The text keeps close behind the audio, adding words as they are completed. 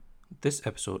This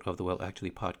episode of the Well Actually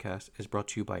podcast is brought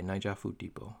to you by Naija Food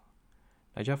Depot.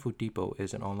 Naija Food Depot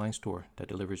is an online store that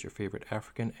delivers your favorite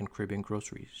African and Caribbean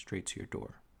groceries straight to your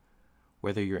door.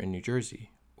 Whether you're in New Jersey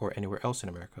or anywhere else in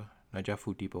America, Naija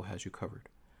Food Depot has you covered.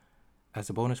 As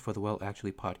a bonus for the Well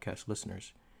Actually podcast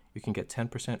listeners, you can get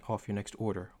 10% off your next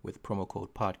order with promo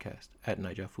code podcast at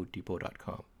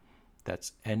naijafooddepot.com.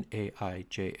 That's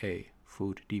Naija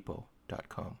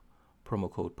fooddepot.com.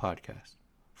 Promo code podcast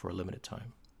for a limited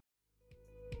time.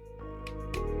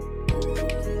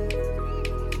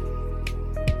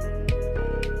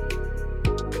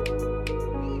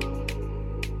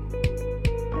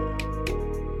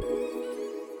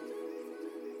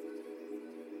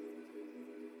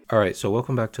 All right, so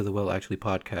welcome back to the Well Actually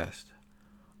podcast.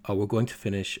 We're going to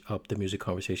finish up the music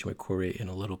conversation with Corey in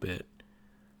a little bit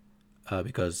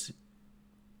because,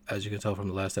 as you can tell from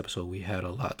the last episode, we had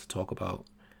a lot to talk about,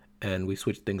 and we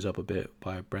switched things up a bit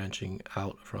by branching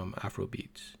out from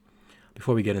Afrobeats.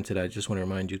 Before we get into that, I just want to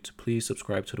remind you to please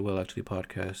subscribe to the Well Actually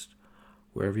podcast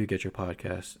wherever you get your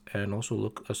podcasts, and also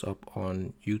look us up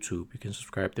on YouTube. You can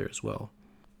subscribe there as well.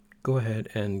 Go ahead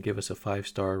and give us a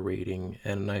 5-star rating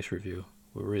and a nice review.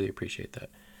 We really appreciate that.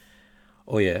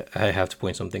 Oh yeah, I have to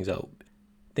point some things out.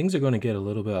 Things are going to get a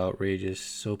little bit outrageous,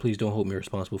 so please don't hold me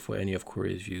responsible for any of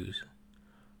Corey's views.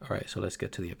 All right, so let's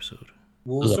get to the episode.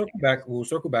 We'll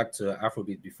circle back to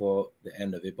Afrobeat before the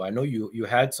end of it, but I know you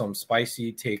had some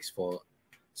spicy takes for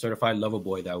Certified Lover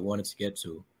Boy that I wanted to get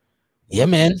to. Yeah,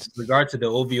 man. With regard to the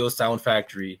OVO Sound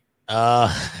Factory. So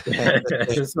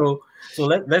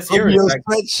let's hear it.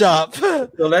 Sweatshop. So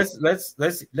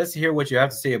let's hear what you have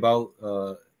to say about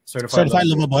Certified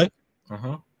Lover Boy.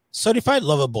 Uh-huh. Certified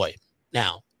Lover Boy.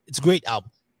 Now, it's a great album.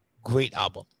 Great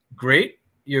album. Great?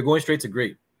 You're going straight to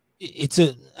great. It's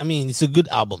a good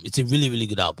album. It's a really, really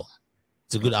good album.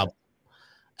 It's a good album.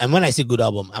 And when I say good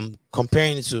album, I'm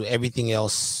comparing it to everything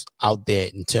else out there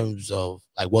in terms of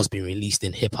like what's been released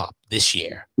in hip hop this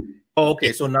year. Oh,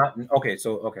 okay. All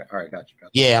right, got you.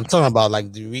 Yeah, I'm talking about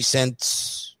like the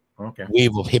recent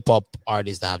wave of hip hop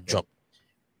artists that have dropped.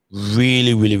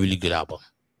 Really, really, really good album.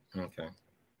 Okay.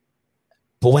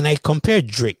 But when I compare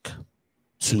Drake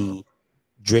to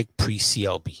Drake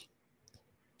pre-CLB,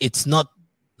 it's not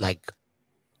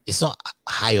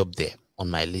high up there on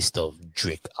my list of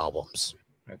Drake albums.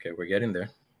 Okay, we're getting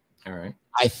there. All right.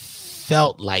 I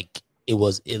felt like it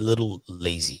was a little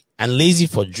lazy. And lazy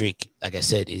for Drake, like I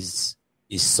said, is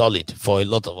solid for a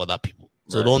lot of other people.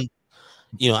 So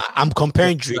I'm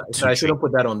comparing Drake so I shouldn't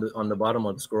put that on the bottom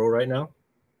of the scroll right now.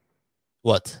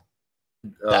 What?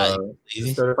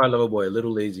 Certified Lover Boy, a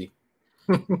little lazy.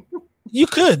 You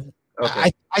could.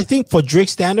 Okay. I think for Drake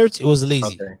standards, it was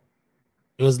lazy. Okay.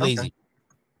 It was lazy.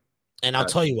 And I'll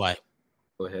tell you why.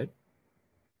 Go ahead.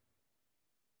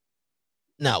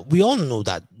 Now, we all know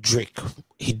that Drake,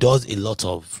 he does a lot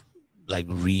of like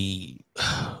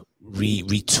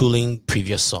retooling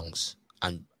previous songs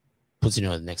and putting it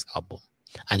on the next album.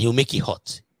 And he'll make it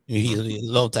hot. A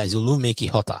lot of times he'll make it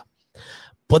hotter.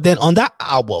 But then on that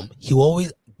album, he will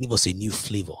always give us a new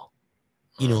flavor.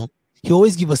 He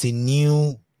always give us a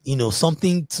new,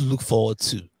 something to look forward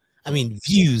to. I mean,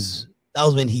 Views. That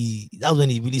was when he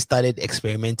really started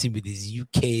experimenting with his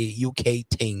UK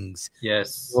things.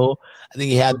 Yes. So I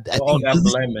think he had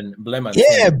Blem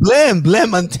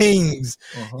and things.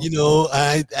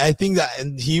 I think that,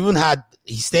 and he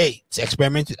stayed to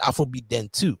experiment with Afrobeat then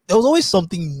too. There was always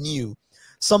something new,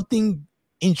 something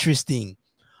interesting.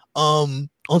 On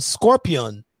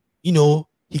Scorpion,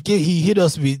 he hit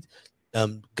us with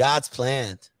God's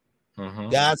Plan.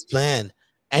 Mm-hmm. God's Plan.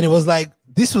 And it was like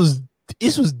this was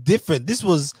different. It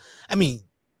wasn't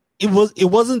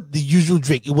the usual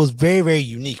Drake. It was very, very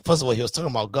unique. First of all, he was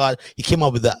talking about God. He came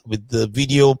up with the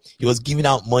video. He was giving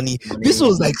out money. This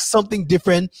was like something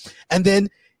different. And then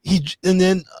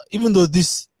even though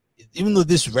this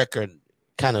record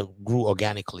kind of grew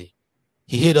organically,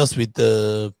 he hit us with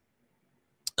the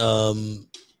Lauryn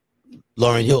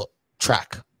Hill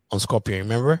track on Scorpion.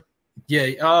 Remember?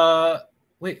 Yeah.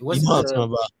 Wait. Was that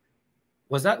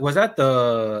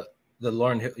the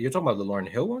Lauryn Hill? You're talking about the Lauryn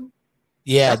Hill one?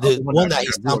 Yeah, the one that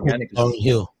is Lauryn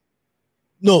Hill.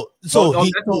 No, so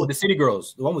the City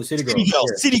Girls, the one with City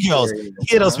Girls. City Girls. Yeah. He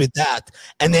hit us with that,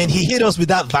 and then he hit us with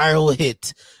that viral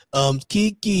hit.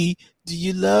 Kiki, do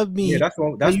you love me? Yeah, that's the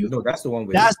one. That's the one.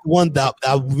 That's the one that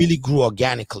really grew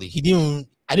organically.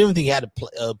 I didn't think he had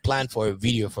a plan for a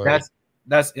video for it.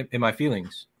 That's in my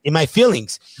feelings. In my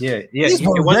feelings. Yeah. It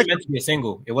wasn't meant to be a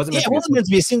single. It wasn't meant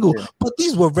to be a single. Yeah. But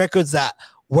these were records that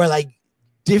were like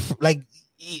different. Like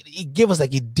it gave us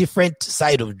like a different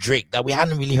side of Drake that we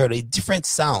hadn't really heard. A different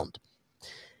sound.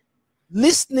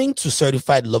 listening to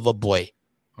Certified Lover Boy,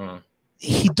 Hmm.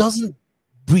 he doesn't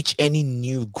breach any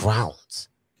new grounds.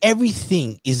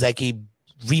 Everything is like a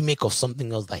remake of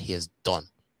something else that he has done.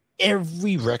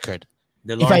 Every record.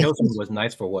 The If Lauren I- Hill song was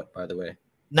nice for what, by the way?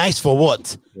 Nice for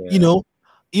what? Yeah.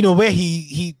 You know where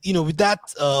he with that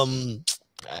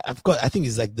I've got, I think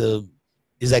it's like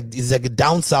a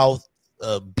down south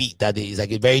beat that is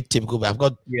like a very typical, but I've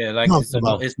got Yeah, like No, it's,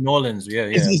 about- it's Nolans. Yeah,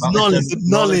 yeah. it's Nolans, the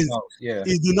Nolans. house, yeah.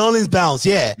 it's the Nolans bounce,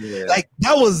 yeah. Yeah. Like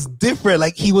that was different.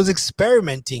 Like he was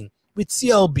experimenting with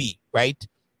CLB, right?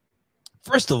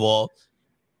 First of all,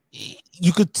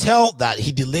 you could tell that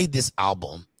he delayed this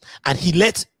album and he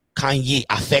let Kanye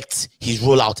affect his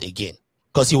rollout again,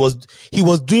 because he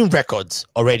was doing records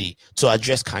already to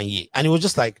address Kanye, and it was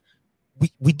just like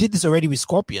we did this already with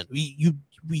Scorpion.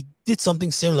 We did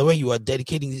something similar where you were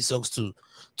dedicating these songs to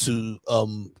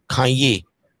Kanye,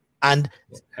 and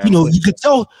you could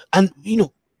tell, and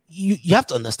you have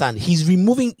to understand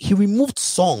he removed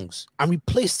songs and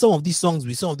replaced some of these songs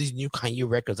with some of these new Kanye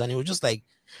records, and it was just like,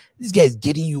 this guy is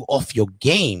getting you off your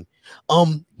game.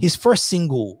 His first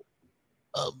single,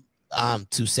 I'm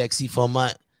Too Sexy for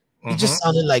My, it just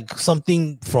sounded like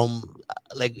something from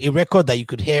like a record that you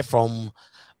could hear from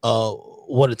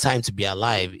What a Time to Be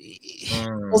Alive.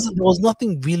 There was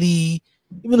nothing really,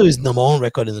 even though it's number one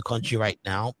record in the country right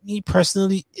now, me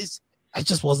personally, I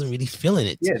just wasn't really feeling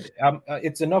it. Yeah,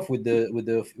 it's enough with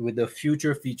the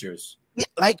future features.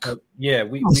 Like, yeah,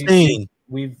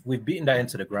 we've beaten that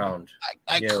into the ground.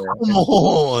 Like come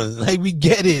on, like we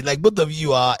get it. Like both of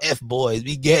you are F boys,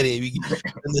 we get it, we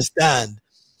understand,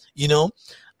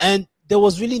 And there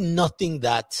was really nothing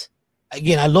that,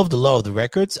 again, I loved a lot of the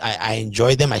records. I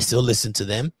enjoy them. I still listen to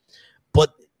them,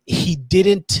 but he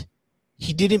didn't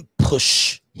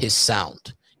push his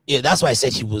sound. Yeah, that's why I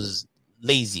said he was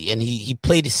lazy, and he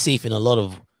played it safe in a lot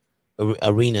of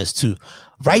arenas too.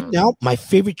 Right now, my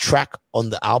favorite track on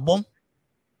the album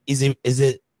is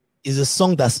a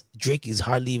song that Drake is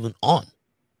hardly even on.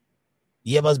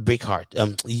 Yeba's Break Heart.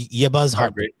 Yeba's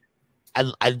Heartbreak.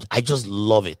 I just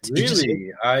love it.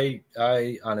 Really,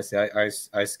 I honestly I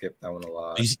skipped that one a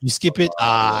lot. You skip it.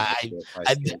 I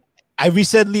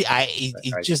recently I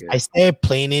started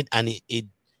playing it, and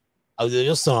I was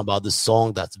just talking about the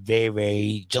song that's very,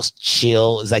 very just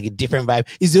chill. It's like a different vibe.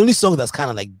 It's the only song that's kind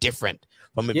of like different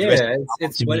from it. Yeah,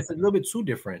 it's a little bit too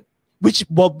different. Which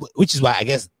is why I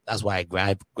guess that's why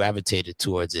I gravitated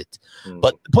towards it.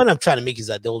 But the point I'm trying to make is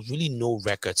that there was really no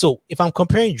record. So if I'm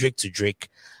comparing Drake to Drake,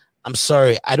 I'm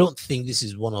sorry, I don't think this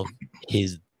is one of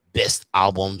his best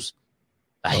albums.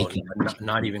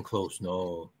 Not even close.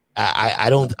 No, I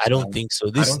don't think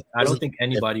so. I don't think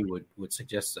anybody would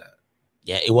suggest that.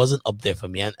 Yeah, it wasn't up there for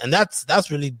me, and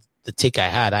that's really the take I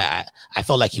had. I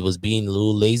felt like he was being a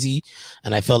little lazy,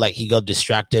 and I felt like he got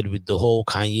distracted with the whole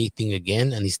Kanye thing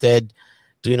again, and instead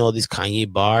doing all these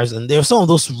Kanye bars. And there are some of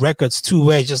those records too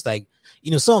where it's just like,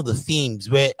 some of the themes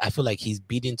where I feel like he's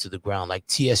beaten to the ground, like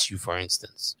TSU, for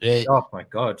instance. Oh my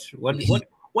God,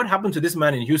 what happened to this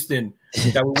man in Houston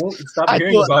that we won't stop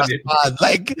hearing about it?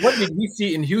 Like, what did we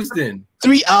see in Houston?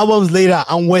 3 albums later,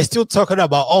 and we're still talking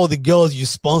about all the girls you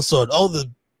sponsored, all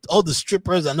the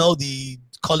strippers and all the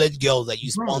college girls that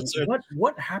you sponsored.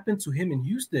 What happened to him in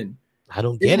Houston? I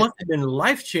don't get it. It must have been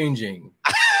life-changing.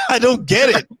 I don't get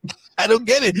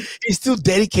it. He's still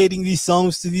dedicating these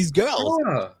songs to these girls.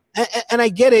 Yeah. And I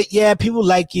get it. Yeah, people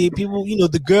like it. People,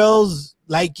 the girls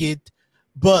like it.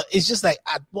 But it's just like,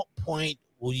 at what point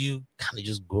will you kind of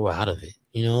just grow out of it?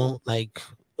 Like,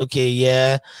 okay,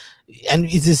 yeah. And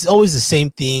it's always the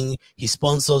same thing. He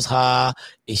sponsors her.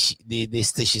 She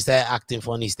started acting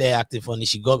funny.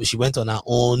 She went on her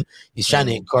own. He's trying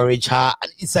to encourage her.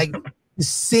 And it's like the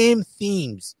same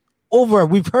themes over.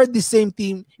 We've heard the same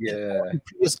theme in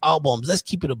previous albums. Let's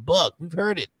keep it a buck. We've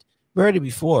heard it. We heard it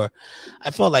before.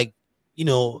 I felt like,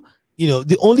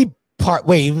 the only part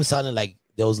where it even sounded like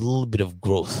there was a little bit of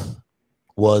growth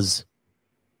was,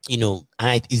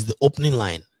 and is the opening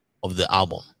line of the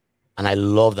album. And I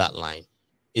love that line.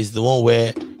 Is the one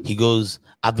where he goes,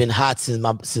 "I've been hot since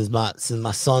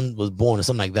my son was born," or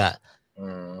something like that.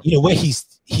 Where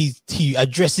he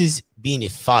addresses being a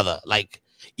father. Like,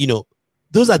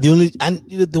 those are the only, and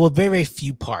there were very, very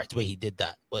few parts where he did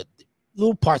that. But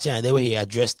little parts in there where he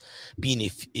addressed being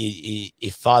a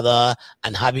father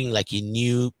and having like a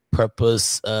new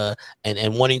purpose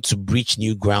and wanting to breach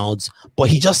new grounds. But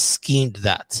he just schemed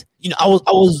that. I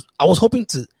was hoping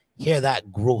to hear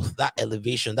that growth, that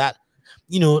elevation, that,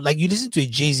 like you listen to a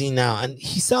Jay-Z now and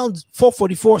he sounds,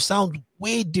 444 sounds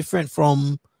way different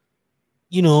from,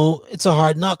 It's a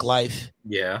Hard Knock Life.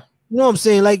 Yeah. You know what I'm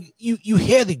saying? Like you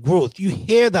hear the growth, you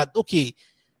hear that, okay,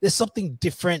 there's something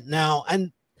different now.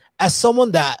 And as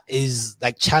someone that is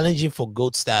like challenging for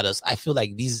GOAT status, I feel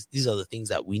like these are the things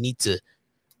that we need to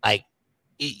like.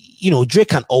 You know, Drake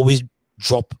can always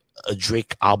drop a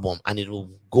Drake album and it will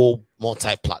go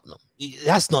multi-platinum.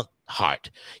 That's not hard.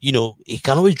 You know, he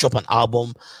can always drop an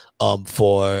album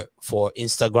for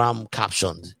Instagram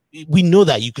captions. We know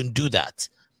that you can do that.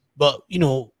 But you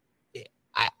know,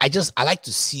 I like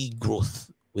to see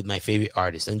growth with my favorite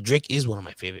artist, and Drake is one of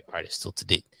my favorite artists still to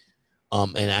date.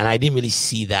 And I didn't really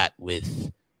see that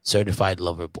with Certified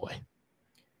Lover Boy.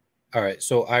 All right,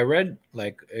 so I read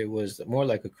like it was more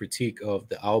like a critique of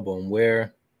the album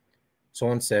where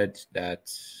someone said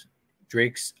that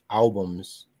Drake's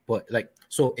albums, but like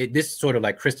so this sort of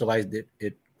like crystallized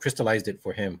it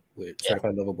for him with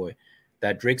Certified Lover Boy,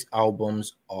 that Drake's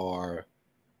albums are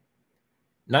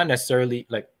not necessarily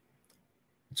like,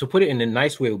 to put it in a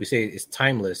nice way, we say it's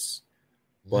timeless,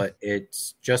 but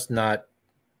it's just not.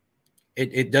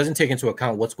 It doesn't take into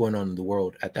account what's going on in the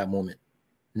world at that moment.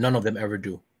 None of them ever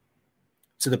do.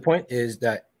 So the point is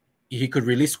that he could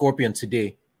release Scorpion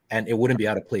today and it wouldn't be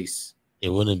out of place. It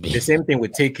wouldn't be. The same thing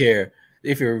with Take Care.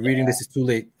 If you're reading This Is Too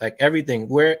Late, like everything,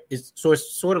 it's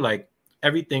sort of like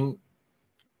everything.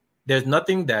 There's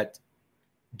nothing that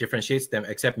differentiates them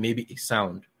except maybe a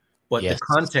sound, but the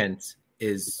content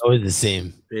is always the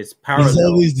same. It's parallel. It's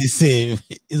always the same.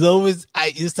 It's always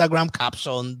Instagram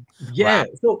caption. Yeah. Rap.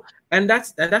 So and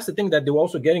that's the thing that they were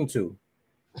also getting to.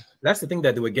 That's the thing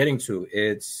that they were getting to.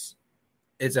 It's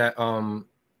that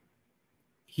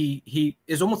he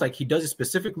is almost like he does it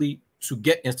specifically to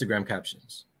get Instagram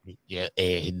captions. Yeah,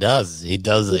 he does. He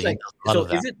does it. Like, so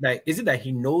is it that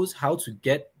he knows how to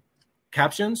get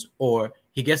captions, or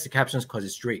he gets the captions because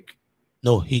it's Drake?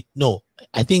 No.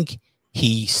 I think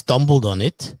he stumbled on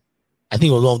it. I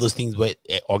think it was one of those things where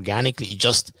organically,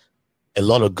 just a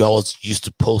lot of girls used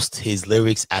to post his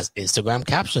lyrics as Instagram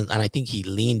captions, and I think he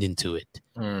leaned into it.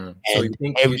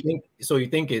 So you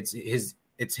think it's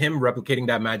him replicating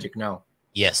that magic now?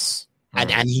 Yes,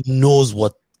 and he knows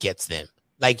what gets them.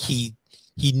 Like he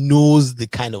knows the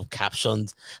kind of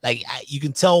captions. Like you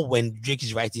can tell when Drake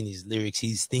is writing his lyrics,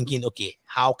 he's thinking, okay,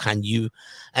 how can you?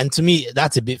 And to me,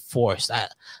 that's a bit forced.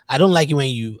 I don't like it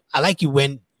when I like it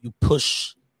when you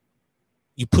push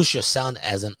your sound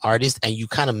as an artist and you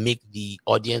kind of make the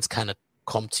audience kind of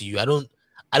come to you. I don't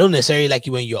necessarily like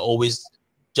it when you're always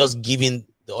just giving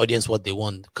the audience what they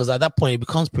want, because at that point it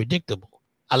becomes predictable.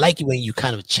 I like it when you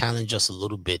kind of challenge us a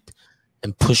little bit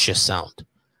and push your sound.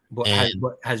 But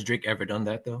has Drake ever done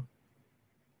that though?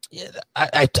 Yeah,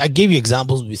 I gave you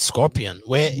examples with Scorpion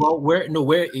where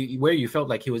you felt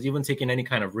like he was even taking any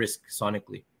kind of risk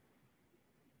sonically.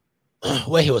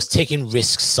 Where he was taking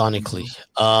risks sonically.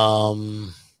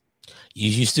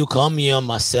 You still call me on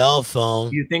my cell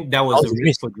phone. You think that was a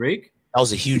risk for Drake? That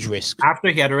was a huge risk. After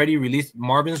he had already released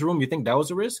Marvin's Room, you think that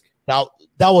was a risk? That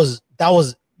was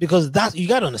because that, you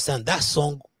gotta understand, that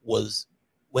song was,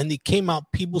 when it came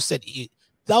out, people said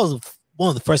that was one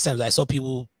of the first times I saw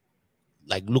people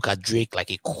like look at Drake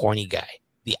like a corny guy.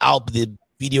 The album, the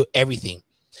video, everything.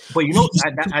 But you know,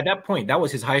 at that point, that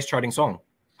was his highest charting song.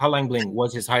 Hotline Bling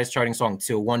was his highest charting song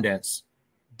till One Dance.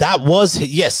 That was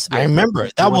yes, I remember.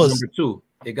 That was number 2.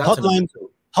 It got to number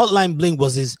 2. Hotline Bling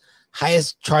was his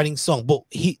highest charting song. But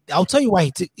I'll tell you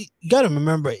why you gotta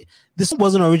remember, this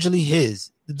wasn't originally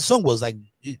his. The song was like,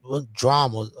 it was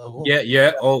drama.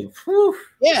 Yeah. Oh, whew.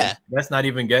 Yeah. Let's not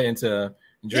even get into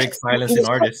Drake's silencing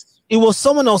artists. It was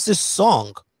someone else's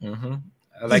song.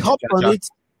 Mm-hmm. He hopped on it.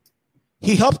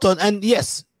 He hopped on, and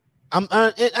yes, and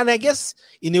I guess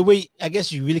in a way, I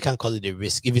guess you really can't call it a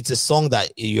risk if it's a song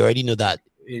that you already know that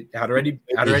it had already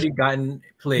gotten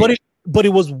played. But it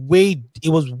was way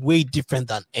different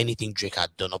than anything Drake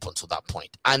had done up until that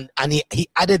point, and he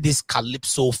added this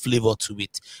calypso flavor to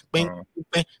it. Bang,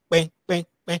 bang, bang, bang,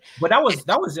 bang. But that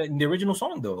was in the original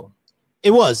song though.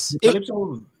 It was the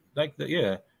calypso, like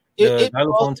the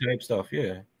xylophone type stuff.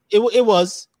 Yeah, it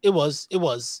was.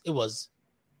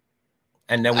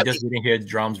 And then we just didn't hear the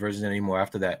drums version anymore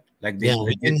after that. Like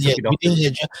we didn't hear.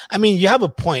 I mean, you have a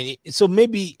point. So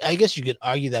maybe, I guess you could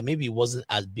argue that maybe it wasn't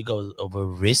as big of a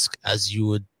risk as you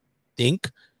would think.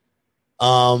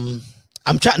 I'm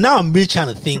really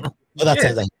trying to think other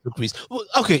times that he took risk. Well,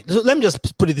 okay, so let me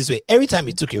just put it this way: every time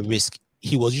he took a risk,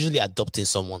 he was usually adopting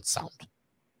someone's sound.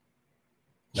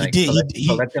 Like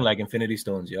collecting like Infinity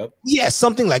Stones. Yep. Yeah,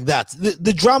 something like that.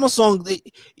 The drama song.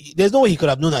 There's no way he could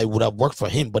have known that it would have worked for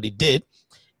him, but it did.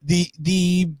 The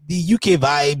UK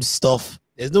vibes stuff,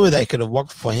 there's no way that it could have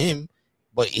worked for him,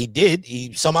 but he did.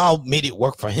 He somehow made it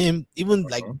work for him. Even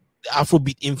like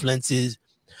Afrobeat influences.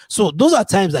 So those are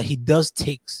times that he does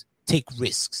take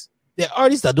risks. There are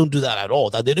artists that don't do that at all.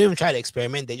 That they don't even try to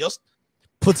experiment. They just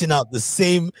putting out the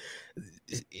same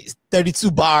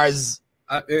 32 bars.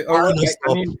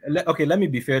 Okay, let me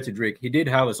be fair to Drake. He did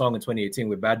have a song in 2018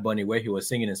 with Bad Bunny where he was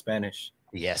singing in Spanish.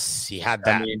 Yes, he had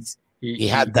that. I mean, he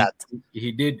had that.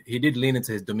 He did lean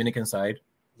into his Dominican side.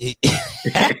 He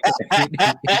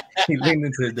leaned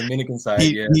into his Dominican side.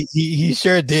 He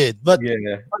sure did. But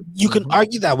yeah, you can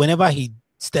argue that whenever he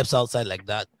steps outside like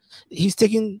that, he's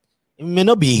taking, it may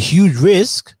not be a huge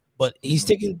risk, but he's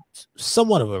taking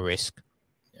somewhat of a risk.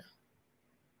 Yeah,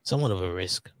 somewhat of a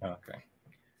risk. Okay.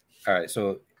 All right.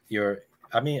 So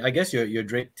I guess your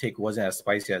Drake take wasn't as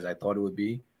spicy as I thought it would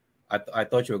be. I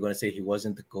thought you were going to say he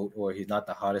wasn't the GOAT or he's not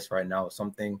the hottest right now or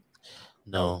something.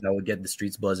 No, that would get the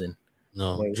streets buzzing.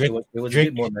 No, Drake, it was Drake,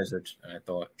 a bit more measured than I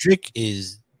thought. Drake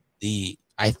is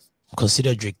I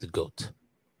consider Drake the GOAT.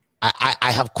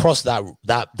 I have crossed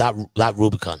that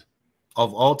Rubicon.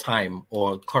 Of all time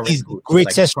or current? He's the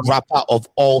greatest rapper of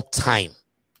all time.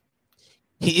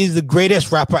 He is the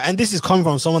greatest rapper, and this is coming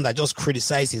from someone that just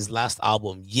criticized his last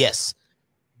album. Yes,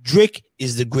 Drake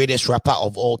is the greatest rapper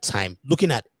of all time.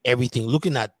 Looking at everything,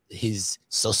 looking at his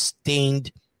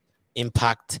sustained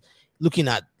impact, looking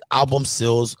at album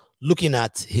sales, looking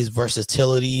at his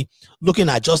versatility, looking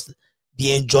at just the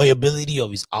enjoyability of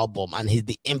his album and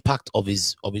the impact of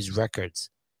his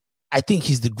records. I think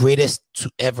he's the greatest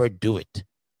to ever do it.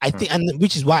 I think, and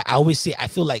which is why I always say I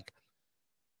feel like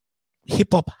hip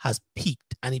hop has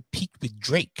peaked, and it peaked with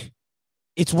Drake.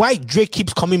 It's why Drake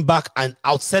keeps coming back and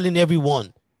outselling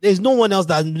everyone. There's no one else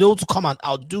that knows to come and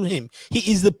outdo him.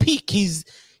 He is the peak. He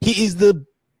is the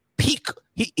peak.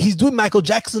 He's doing Michael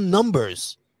Jackson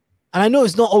numbers. And I know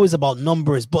it's not always about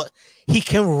numbers, but he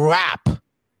can rap.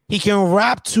 He can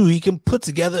rap too. He can put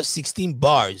together 16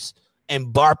 bars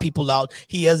and bar people out.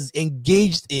 He has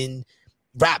engaged in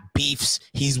rap beefs.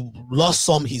 He's lost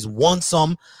some. He's won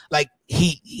some. Like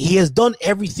he has done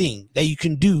everything that you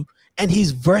can do, and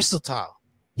he's versatile.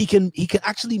 He can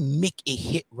actually make a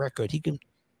hit record.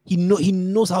 He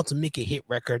knows how to make a hit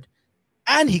record,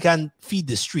 and he can feed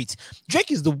the streets.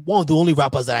 Drake is one of the only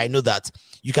rappers that I know that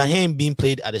you can hear him being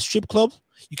played at a strip club.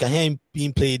 You can hear him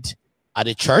being played at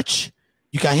a church.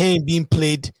 You can hear him being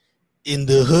played in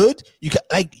the hood. You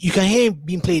can hear him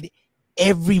being played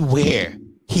everywhere.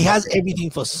 He has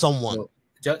everything for someone.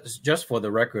 So just for the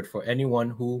record, for anyone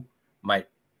who might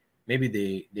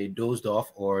maybe they dozed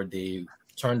off or they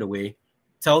turned away,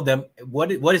 tell them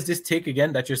what is this take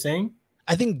again that you're saying?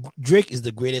 I think Drake is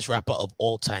the greatest rapper of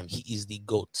all time. He is the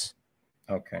GOAT.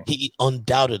 Okay. He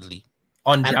undoubtedly.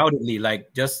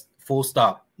 Like just full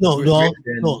stop. No.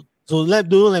 So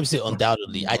don't let me say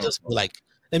undoubtedly. I just feel like,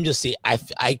 let me just say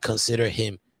I consider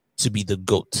him to be the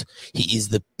GOAT. He is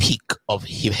the peak of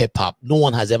hip hop. No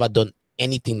one has ever done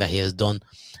anything that he has done.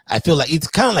 I feel like it's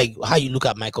kind of like how you look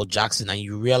at Michael Jackson and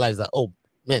you realize that, oh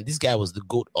man, this guy was the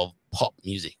GOAT of pop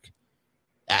music.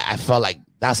 I felt like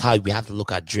that's how we have to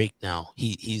look at Drake now.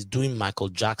 He's doing Michael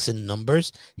Jackson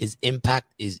numbers. His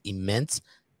impact is immense,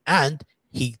 and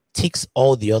he ticks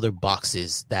all the other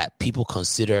boxes that people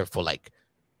consider for like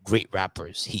great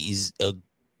rappers. He is a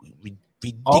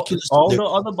ridiculous. All the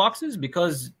other boxes,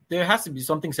 because there has to be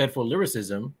something said for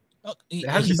lyricism. There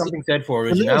has to be something said for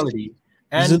originality.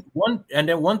 And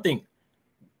one thing,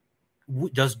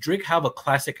 does Drake have a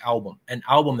classic album? An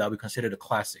album that we consider a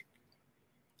classic?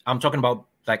 I'm talking about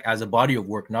like as a body of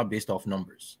work, not based off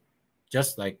numbers.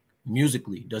 Just like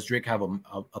musically, does Drake have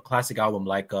a classic album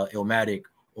like Illmatic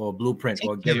or Blueprint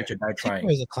or Get Rich or Die Trying? Take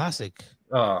Care is a classic.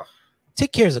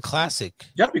 Take Care is a classic.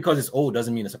 Just because it's old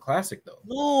doesn't mean it's a classic, though.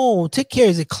 No, Take Care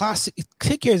is a classic.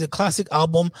 Take Care is a classic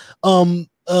album. The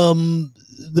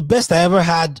Best I Ever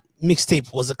Had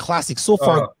mixtape was a classic. So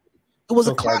far, it was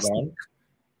a classic.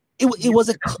 It was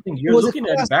a. You're looking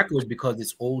at it backwards because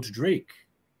it's old Drake.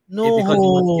 No, I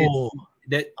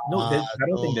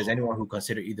don't think there's anyone who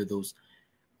consider either of those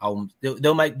albums.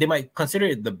 They might consider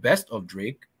it the best of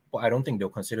Drake, but I don't think they'll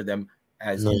consider them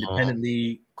as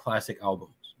independently classic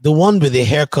albums. The one with the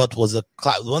haircut was the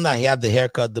one that he had the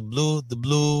haircut, the blue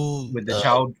with the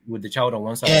child on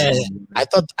one side. Yeah, I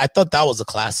thought that was a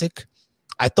classic.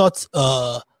 I thought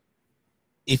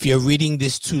if you're reading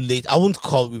this too late, I wouldn't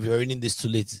call if you're reading this too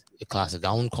late a classic.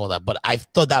 I wouldn't call that, but I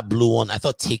thought that blue one. I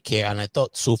thought Take Care, and I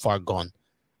thought So Far Gone.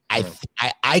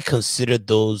 I consider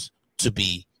those to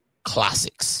be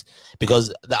classics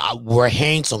because we're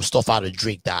hearing some stuff out of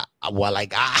Drake that were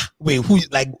like, wait, who?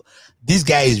 Like, this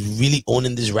guy is really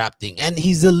owning this rap thing, and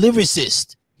he's a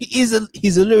lyricist. He's a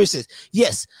lyricist.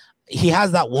 Yes, he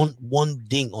has that one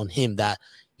ding on him that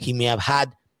he may have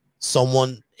had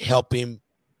someone help him.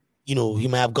 You know, he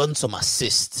may have gotten some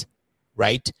assist,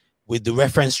 right? with the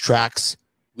reference tracks,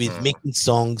 with making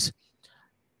songs.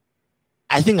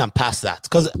 I think I'm past that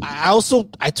because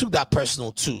I took that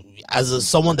personal too, as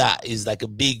someone that is like a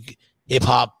big hip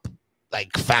hop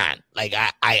like fan. Like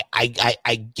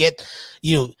I get,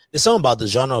 there's something about the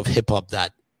genre of hip hop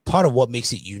that part of what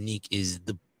makes it unique is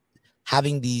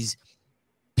having these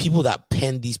people that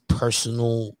pen these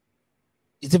personal.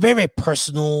 It's a very, very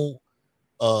personal.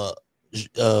 It's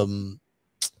a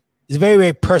very,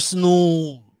 very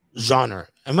personal genre.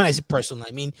 And when I say personal,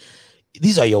 I mean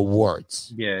these are your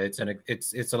words. Yeah, it's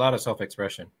a lot of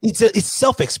self-expression. It's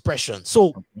self-expression.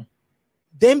 So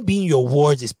them being your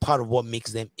words is part of what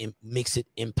makes it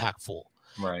impactful.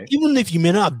 Right. Even if you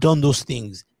may not have done those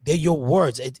things, they're your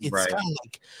words. It's right. kind of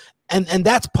like, and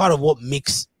that's part of what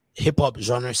makes hip hop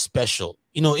genre special.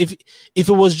 If it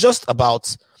was just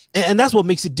about, and that's what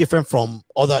makes it different from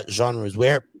other genres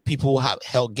where people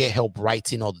get help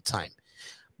writing all the time.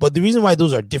 But the reason why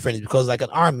those are different is because like an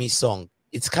R&B song,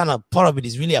 it's kind of part of it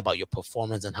is really about your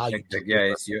performance and how you do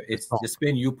it. It's the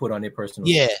spin you put on it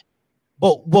personally. Yeah.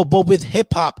 But with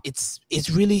hip hop, it's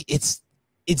really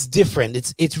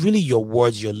different. It's really your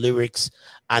words, your lyrics,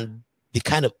 and the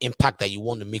kind of impact that you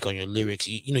want to make on your lyrics.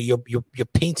 You're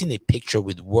painting a picture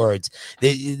with words.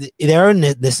 It's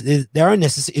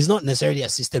not necessarily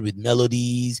assisted with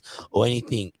melodies or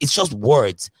anything. It's just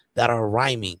words that are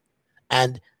rhyming,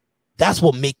 and that's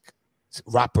what makes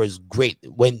rappers great.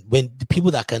 When the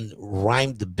people that can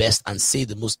rhyme the best and say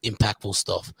the most impactful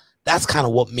stuff, that's kind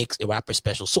of what makes a rapper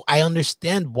special. So I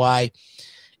understand why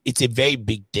it's a very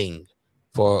big thing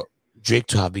for Drake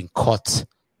to have been caught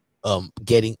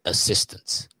getting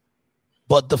assistance.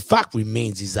 But the fact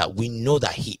remains is that we know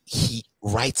that he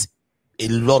writes a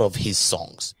lot of his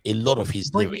songs, a lot of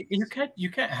his lyrics.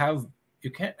 You can't have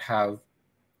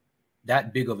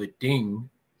that big of a thing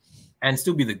and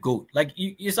still be the GOAT. Like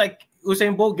it's like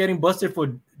Usain Bolt getting busted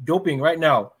for doping right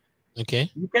now.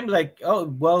 Okay. You can be like, oh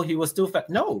well, he was still fat.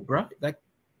 No, bro. Like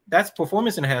that's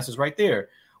performance enhancers right there.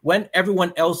 When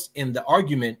everyone else in the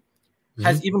argument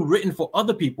has even written for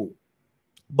other people.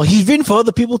 But he's written for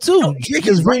other people too. No, Drake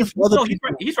is writing for other people.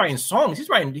 He's writing songs. He's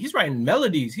writing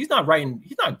melodies. He's not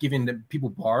giving the people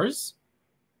bars.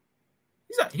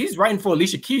 He's writing for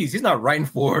Alicia Keys. He's not writing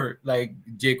for like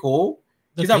J. Cole.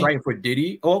 He's not writing for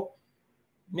Diddy. Oh,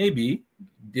 maybe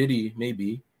Diddy.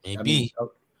 Maybe. I mean,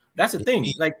 that's the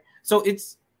thing. Like, so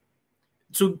it's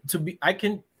to be. I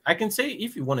can say,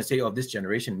 if you want to say of this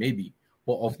generation, maybe,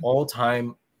 but of all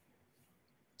time.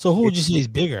 So who would you say is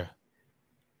bigger?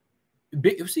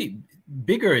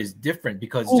 Bigger is different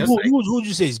because who would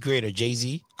you say is greater,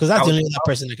 Jay-Z? Because that's the only other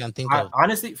person I can think of.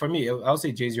 Honestly, for me, I'll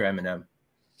say Jay-Z or Eminem,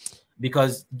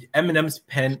 because Eminem's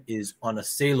pen is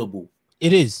unassailable.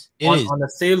 It is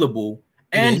unassailable,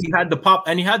 and he had the pop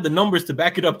and he had the numbers to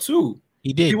back it up too.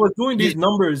 He did. He was doing these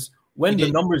numbers when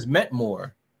the numbers meant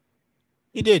more.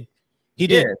 He did.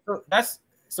 Yeah, so that's.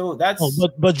 Oh,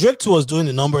 but Drake too was doing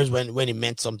the numbers when it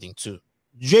meant something too.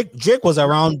 Drake was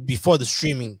around before the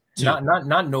streaming. Too. Not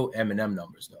no Eminem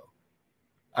numbers though.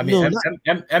 I mean,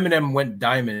 Eminem went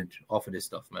diamond off of this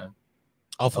stuff, man.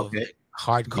 Off of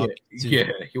hard copy. Yeah,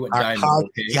 he went diamond.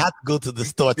 You had to go to the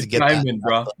store to get diamond, that.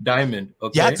 Bro. Diamond.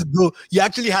 Okay. You had to go. You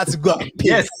actually had to go.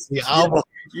 Yes. The album.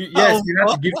 Yes, you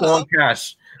have to give someone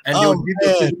cash, and they'll give you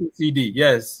a physical CD.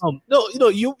 Yes. No,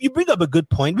 you bring up a good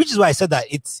point, which is why I said that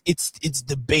it's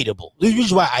debatable. Which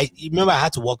is why I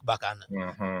had to walk back on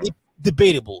it.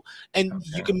 Debatable, and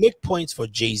you can make points for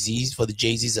the Jay-Z's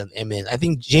and Eminem. I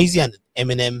think Jay-Z and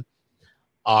Eminem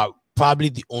are probably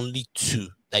the only two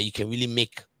that you can really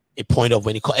make a point of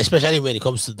especially when it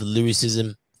comes to the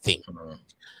lyricism thing.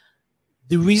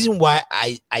 The reason why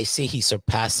I say he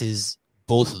surpasses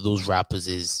both of those rappers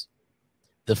is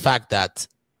the fact that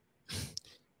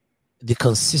the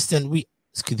consistency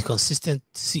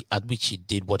at which he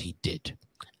did what he did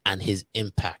and his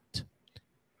impact.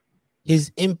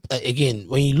 Again,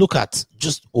 when you look at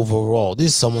just overall, this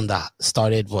is someone that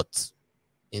started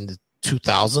in the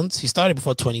 2000s. He started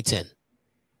before 2010.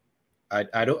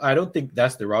 I don't think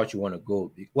that's the route you want to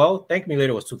go. Well, Thank Me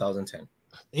Later was 2010.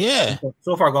 Yeah.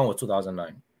 So Far Gone was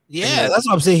 2009. Yeah, that's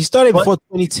what I'm saying. He started before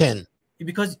 2010.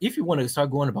 Because if you want to start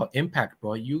going about impact,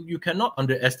 bro, you cannot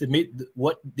underestimate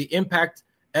what the impact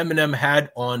Eminem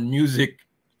had on music.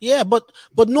 Yeah, but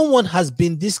no one has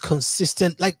been this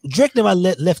consistent. Like Drake never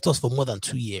left us for more than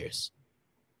 2 years.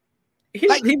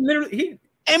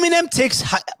 Eminem takes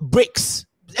breaks.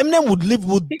 Eminem would live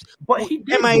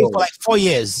MIA for like 4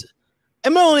 years.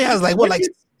 Eminem only has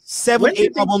 7,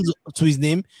 8 albums to his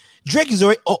name. Drake is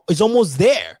almost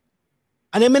there,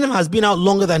 and Eminem has been out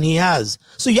longer than he has.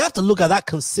 So you have to look at that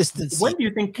consistency. When do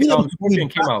you think Scorpion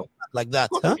came out? like that.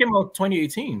 Scorpion Huh? came out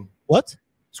 2018. What?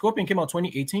 Scorpion came out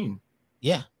 2018.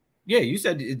 Yeah. Yeah, you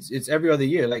said it's every other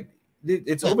year. Like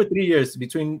it's over 3 years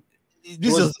between.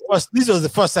 This was the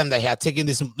first time that he had taken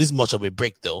this much of a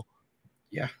break, though.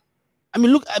 Yeah. I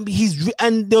mean, look. I mean,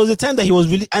 and there was a time that he was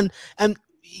really and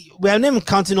we are not even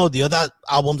counting all the other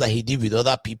albums that he did with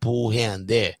other people here and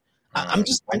there. I'm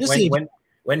just saying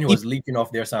when he was leeching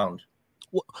off their sound.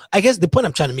 I guess the point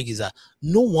I'm trying to make is that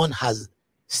no one has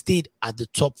stayed at the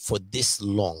top for this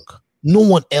long. No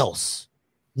one else,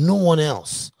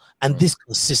 and this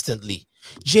consistently.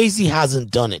 Jay-Z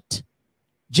hasn't done it.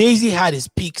 Jay-Z had his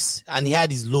peaks and he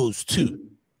had his lows too.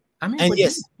 I mean, and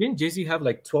yes, didn't Jay-Z have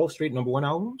like 12 straight #1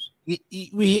 albums?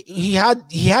 He had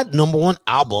 #1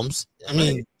 albums. I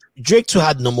mean, Drake too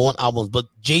had #1 albums, but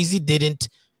Jay-Z didn't.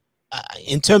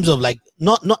 In terms of like,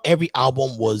 not every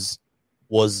album was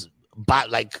bad,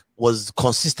 like was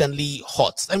consistently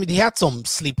hot. I mean, he had some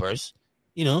sleepers.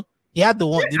 You know, he had the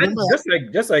one.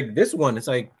 Just like this one, it's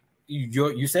like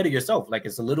you said it yourself. Like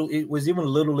it was even a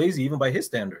little lazy, even by his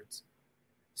standards.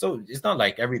 So it's not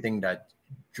like everything that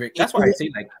Drake. That's why I say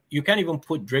like you can't even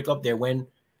put Drake up there when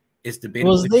it's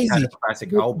debatable. It was lazy. Kind of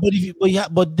classic album.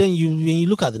 But then when you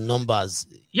look at the numbers.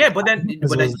 Yeah, but then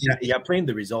you're playing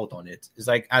the result on it. It's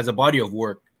like as a body of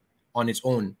work on its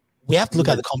own. We have to look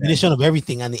at the combination of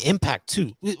everything and the impact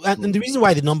too. And the reason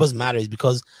why the numbers matter is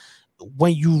because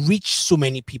when you reach so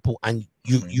many people and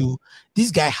this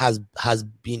guy has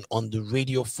been on the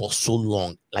radio for so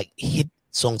long, like hit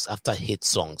songs after hit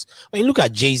songs. When you look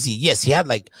at Jay-Z, yes, he'll have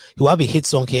a hit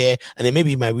song here, and then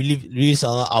maybe he might release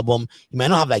another album. He might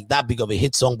not have like that big of a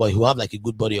hit song, but he'll have like a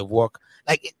good body of work.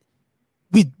 Like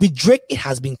with Drake, it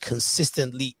has been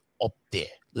consistently up there.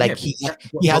 Like he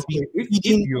has been.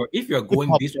 If you're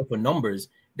going based off of numbers,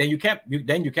 then you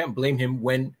can't blame him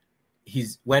when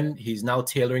he's now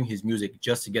tailoring his music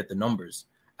just to get the numbers,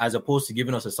 as opposed to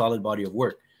giving us a solid body of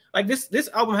work. Like this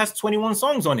album has 21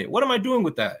 songs on it. What am I doing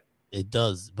with that? It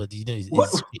does, but it's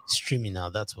streaming now.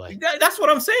 That's why. That's what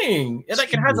I'm saying. It's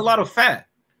like it has a lot of fat.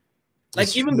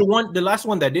 Like even the last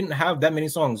one that didn't have that many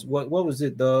songs. What was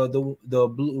it? The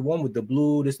blue one with the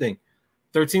blue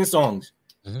 13 songs,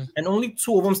 and only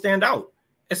 2 of them stand out.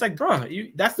 It's like, bro,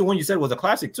 that's the one you said was a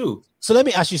classic too. So let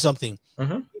me ask you something.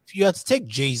 If you had to take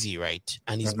Jay-Z, right,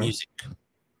 and his music,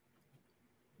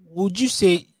 would you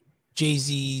say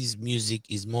Jay-Z's music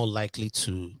is more likely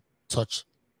to touch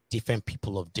different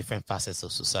people of different facets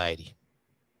of society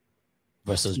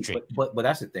versus Drake? But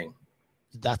that's the thing.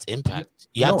 That's impact.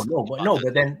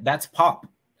 But then that's pop.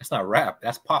 That's not rap.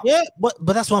 That's pop. Yeah, but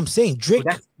that's what I'm saying. Drake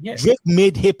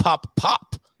made hip hop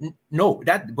pop. No,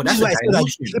 that's a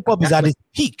dilution. Hip hop is at its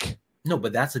peak. No,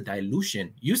 but that's a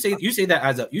dilution. You say that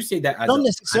as not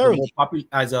necessarily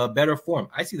as a better form.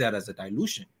 I see that as a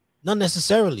dilution. Not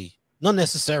necessarily.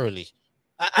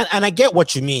 And I get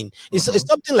what you mean. It's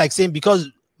something like saying because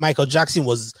Michael Jackson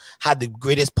had the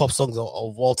greatest pop songs of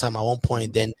all time at one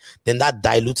point, then that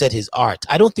diluted his art.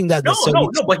 I don't think that no,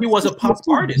 but he was a pop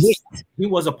artist. He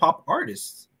was a pop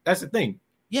artist. That's the thing.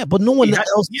 Yeah, but no one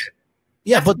else.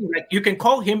 Yeah, but like, you can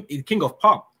call him the king of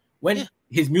pop when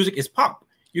his music is pop.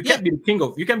 You can't be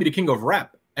the king of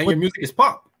rap and your music is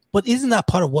pop. But isn't that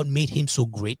part of what made him so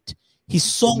great? His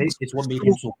songs. It's what made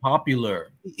him so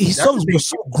popular. His songs were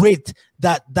so great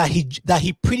that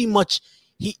he pretty much.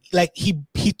 He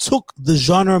took the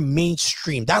genre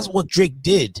mainstream. That's what Drake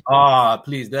did.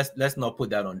 Please, let's not put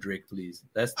that on Drake, please.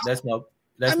 Let's not.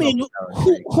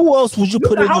 Who else would you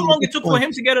put it on? How long it took for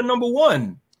him to get a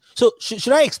 #1? So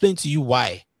should I explain to you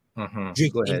why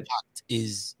Drake's impact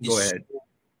is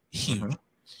huge?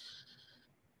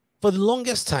 For the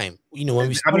longest time, when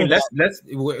we started,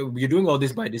 you're doing all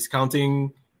this by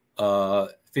discounting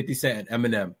 50 Cent and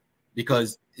Eminem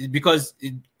because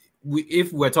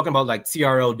if we're talking about like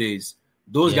TRL days,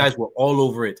 those guys were all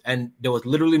over it, and there was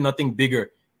literally nothing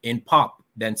bigger in pop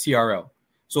than TRL.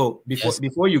 So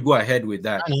before you go ahead with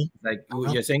that, like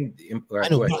you're saying, I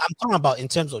know, but I'm talking about in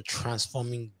terms of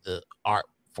transforming the art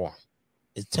form,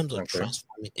 in terms of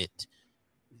transforming it.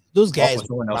 Those guys,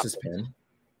 someone else's pen.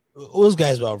 Those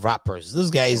guys were rappers.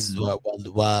 Those guys were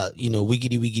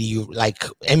wiggity. Like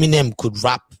Eminem could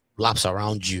rap laps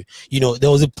around you.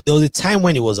 There was a time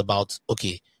when it was about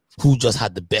who just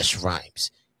had the best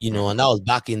rhymes, and that was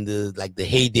back in the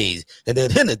heydays. And then,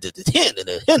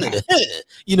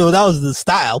 that was the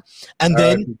style. And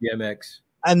then DMX.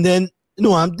 And then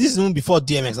this is even before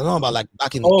DMX. I'm talking about like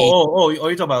back in the 80s.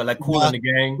 You're talking about like Kool and the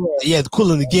Gang. Yeah, the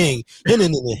Kool and the Gang.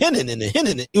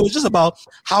 It was just about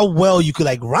how well you could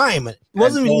like rhyme. It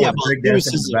wasn't really about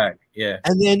lyricism. Yeah.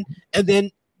 And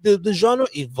then the genre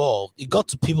evolved. It got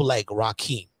to people like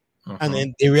Rakim. And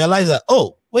then they realized that,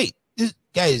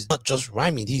 guy is not just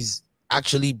rhyming; he's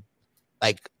actually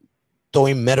like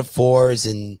throwing metaphors,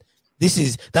 and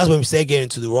that's when we start getting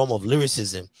into the realm of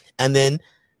lyricism. And then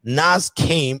Nas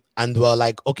came, and we're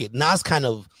like, okay, Nas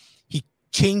he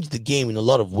changed the game in a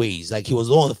lot of ways. Like, he was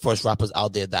one of the first rappers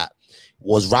out there that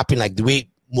was rapping like the way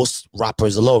most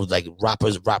rappers, a lot of like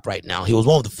rappers rap right now. He was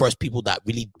one of the first people that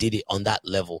really did it on that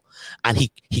level, and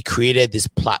he created this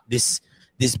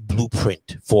this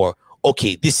blueprint for,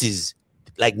 okay, this is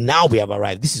like, now we have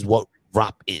arrived. This is what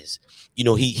rap is. You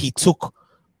know, he took,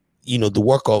 you know, the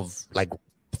work of like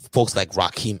folks like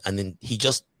Rakim, and then he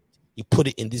put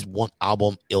it in this one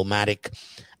album, Illmatic,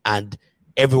 and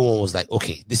everyone was like,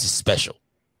 okay, this is special.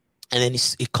 And then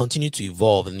it continued to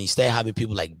evolve, and he started having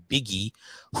people like Biggie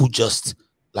who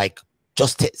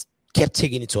kept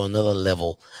taking it to another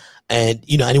level. And,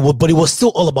 you know, but it was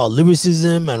still all about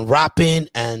lyricism and rapping,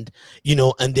 and, you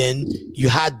know, and then you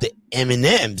had the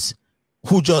Eminems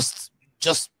who just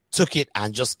took it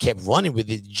and just kept running with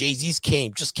it. Jay-Z's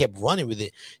just kept running with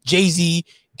it. Jay-Z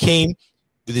came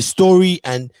with the story,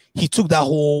 and he took that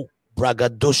whole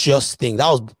braggadocious thing. That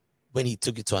was when he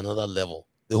took it to another level.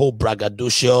 The whole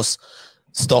braggadocious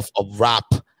stuff of rap,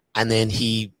 and then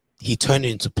he turned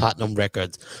it into platinum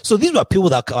records. So these were people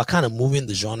that are kind of moving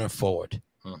the genre forward,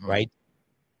 right?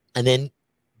 And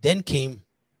then came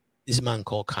this man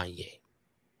called Kanye,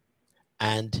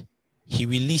 and he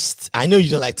released. I know you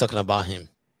don't like talking about him,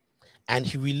 and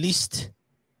he released,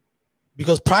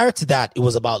 because prior to that, it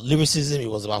was about lyricism.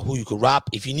 It was about who you could rap.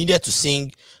 If you needed to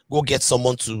sing, go get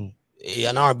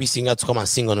an R&B singer to come and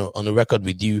sing on a record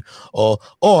with you, or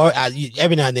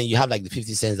every now and then you have like the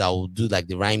 50 Cents that will do like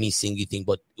the rhymey, singy thing,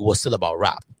 but it was still about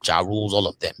rap. Ja Rules, all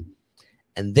of them.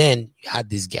 And then you had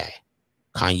this guy,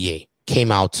 Kanye,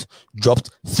 came out,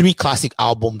 dropped 3 classic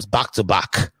albums back to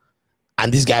back,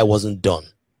 and this guy wasn't done.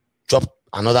 Dropped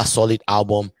another solid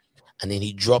album, and then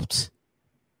he dropped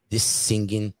this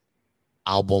singing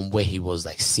album where he was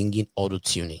like singing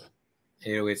auto-tuning.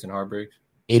 808s and Heartbreaks.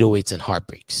 808s and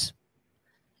Heartbreaks.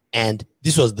 And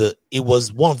it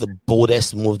was one of the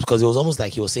boldest moves, because it was almost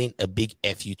like he was saying a big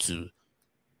F you to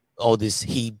all this.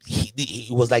 He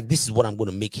was like, this is what I'm going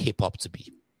to make hip hop to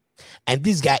be. And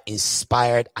this guy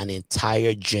inspired an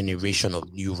entire generation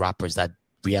of new rappers that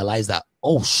realized that,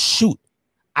 oh shoot,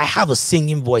 I have a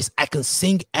singing voice. I can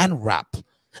sing and rap.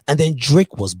 And then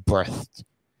Drake was birthed.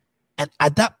 And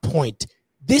at that point,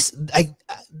 this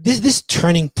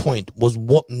turning point was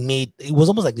what made it was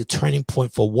almost like the turning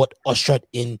point for what ushered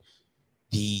in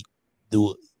the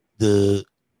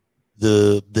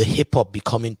hip hop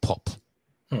becoming pop.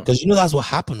 Because you know that's what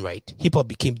happened, right? Hip hop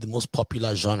became the most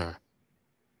popular genre.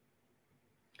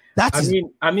 Drake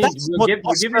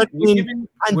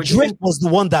was the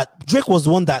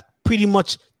one that pretty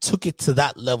much took it to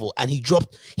that level, and he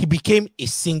became a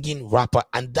singing rapper,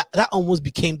 and that almost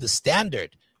became the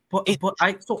standard.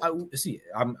 I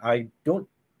don't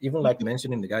even like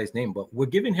mentioning the guy's name, but we're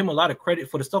giving him a lot of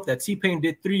credit for the stuff that T-Pain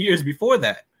did 3 years before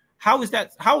that. How is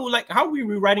that? How are we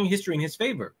rewriting history in his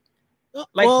favor?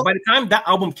 By the time that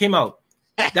album came out,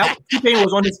 that T-Pain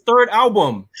was on his third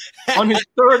album, and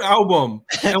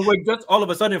we're just all of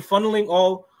a sudden funneling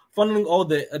all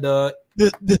the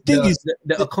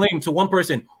acclaim to one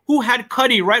person who had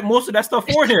Cudi write most of that stuff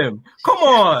for him. Come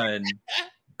on.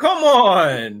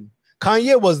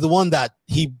 Kanye was the one that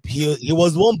he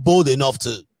was one bold enough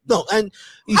to no, and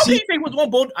T-Pain was one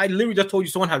bold. I literally just told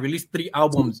you someone had released 3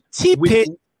 albums.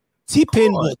 T-Pain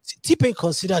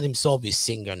considered himself a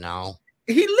singer now.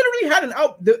 He literally had an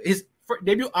album. His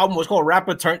debut album was called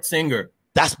Rapper Turned Singer.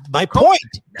 That's my point.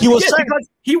 He was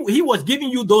he was giving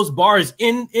you those bars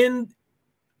in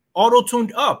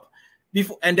auto-tuned up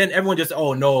before, and then everyone just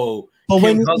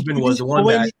Kim's husband was the one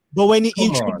that. But when he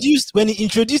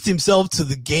introduced himself to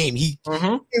the game, he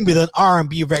came with an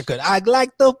R&B record. I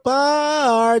like the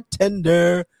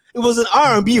bartender. It was an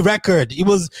R&B record. It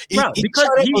was on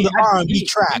the R&B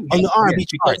track on the R&B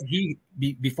chart.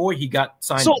 Before he got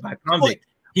signed by Convict,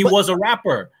 he was a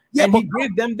rapper, and he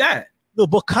gave them that. No,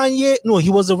 but Kanye, he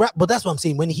was a rapper. But that's what I'm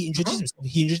saying. When he introduced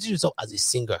himself as a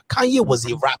singer. Kanye was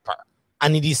a rapper,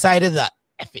 and he decided that,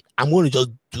 F it, I'm going to just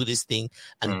do this thing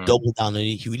and double down on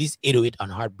it. He released 808 on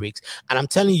Heartbreaks, and I'm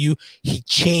telling you, he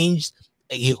changed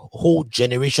a whole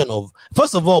generation of.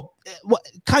 First of all,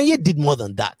 Kanye did more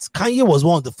than that. Kanye was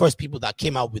one of the first people that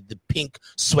came out with the pink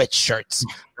sweatshirts,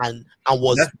 and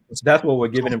was. That's what we're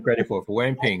giving him credit for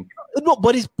wearing pink. No,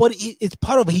 but it's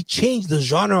part of it. He changed the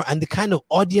genre and the kind of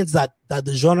audience that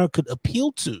the genre could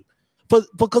appeal to.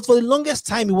 Because for the longest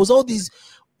time, it was all these,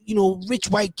 rich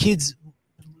white kids,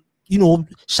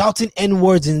 shouting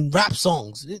N-words in rap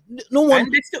songs. No one.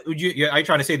 Are you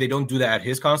trying to say they don't do that at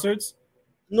his concerts?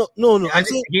 No. I'm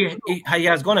saying he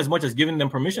has gone as much as giving them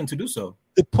permission to do so.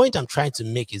 the point I'm trying to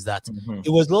make is that Mhm. it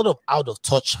was a lot of out of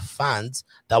touch fans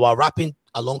that were rapping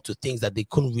along to things that they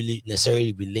couldn't really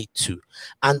necessarily relate to.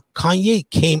 And Kanye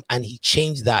came and he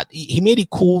changed that. He made it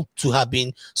cool to have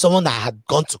been someone that had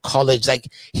gone to college. Like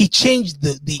he changed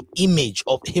the image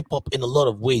of hip hop in a lot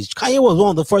of ways. Kanye was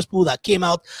one of the first people that came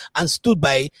out and stood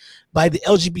by the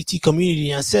LGBT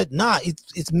community and said, nah,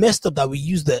 it's messed up that we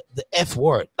use the F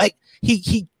word. Like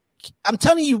he I'm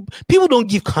telling you, people don't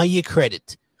give Kanye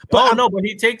credit. But but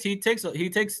he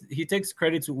takes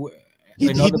credit to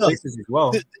in other places as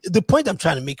well. The point I'm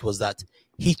trying to make was that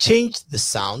he changed the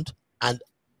sound, and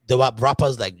there were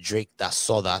rappers like Drake that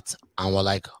saw that and were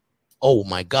like, oh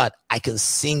my God, I can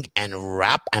sing and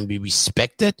rap and be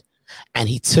respected. And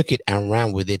he took it and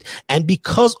ran with it. And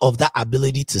because of that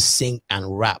ability to sing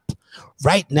and rap,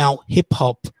 right now, hip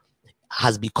hop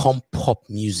has become pop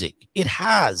music. It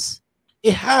has.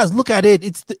 Look at it.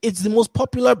 It's the most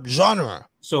popular genre.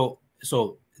 So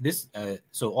this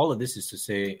all of this is to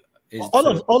say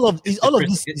all of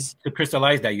this is to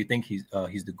crystallize that you think he's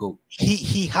the GOAT.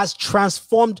 He has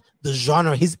transformed the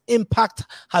genre. His impact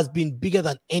has been bigger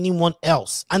than anyone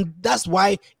else, and that's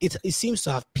why it seems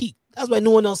to have peaked. That's why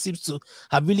no one else seems to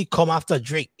have really come after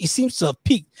Drake. He seems to have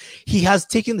peaked. He has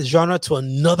taken the genre to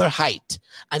another height,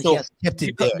 and he has kept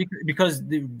it there. Because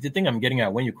the thing I'm getting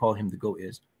at when you call him the GOAT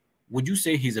is, would you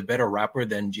say he's a better rapper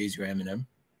than Jay-Z or Eminem?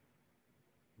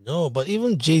 No, but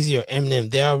even Jay-Z or Eminem,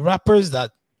 there are rappers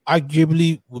that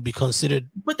arguably would be considered.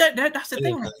 But that's the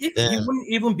thing. If he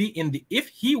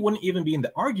wouldn't even be in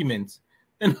the argument,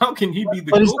 then how can he be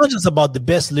the GOAT? But it's not just about the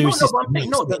best lyricist.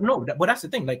 But that's the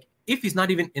thing. Like, if he's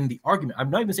not even in the argument, I'm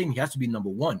not even saying he has to be number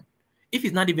one. If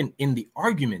he's not even in the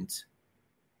argument,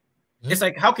 it's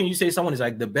like, how can you say someone is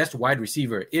like the best wide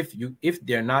receiver if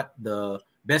they're not the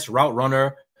best route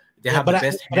runner? They have the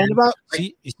best.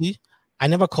 I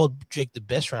never called Drake the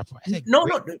best rapper. I said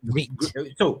great.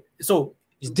 So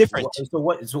it's different.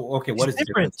 What is the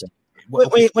difference?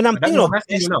 Wait, when I'm thinking of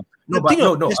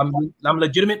I'm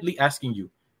legitimately asking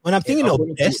you. When I'm thinking of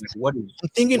best, when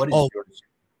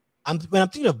I'm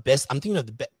thinking of best, I'm thinking of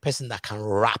the person that can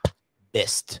rap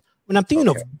best. When I'm thinking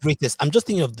of greatest, I'm just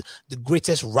thinking of the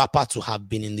greatest rapper to have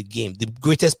been in the game, the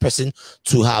greatest person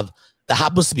to have that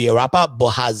happens to be a rapper but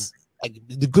has like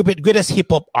the greatest hip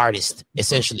hop artist,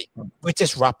 essentially,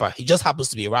 greatest rapper. He just happens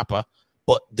to be a rapper,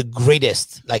 but the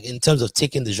greatest, like in terms of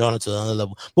taking the genre to another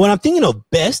level. But when I'm thinking of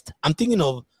best, I'm thinking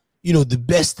of the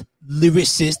best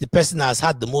lyricist, the person that has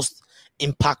had the most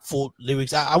impactful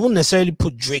lyrics. I wouldn't necessarily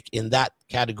put Drake in that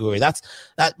category. That's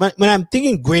that when I'm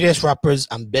thinking greatest rappers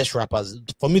and best rappers,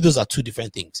 for me those are two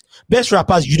different things. Best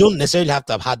rappers, you don't necessarily have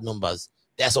to have had numbers.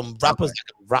 There are some rappers that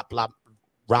can rap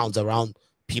rounds around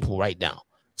people right now.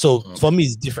 So for me,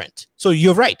 it's different. So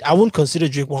you're right. I wouldn't consider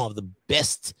Drake one of the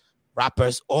best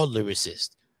rappers or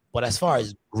lyricists. But as far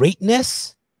as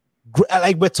greatness,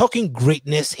 like we're talking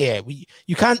greatness here. We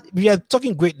are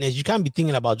talking greatness. You can't be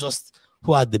thinking about just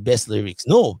who had the best lyrics.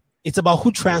 No, it's about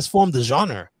who transformed the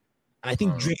genre. And I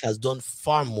think Drake has done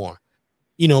far more.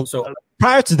 So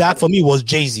prior to that, for me, was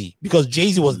Jay-Z, because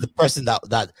Jay-Z was the person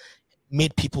that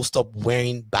made people stop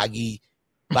wearing baggy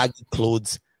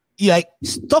clothes. Like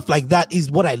stuff like that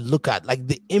is what I look at, like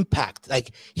the impact.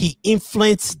 Like he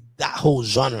influenced that whole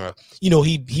genre.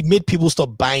 He made people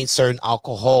stop buying certain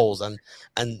alcohols and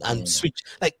switch.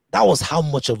 Like that was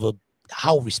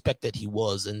how respected he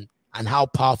was and how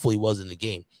powerful he was in the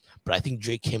game. But I think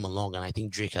Drake came along, and I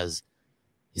think Drake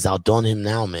he's outdone him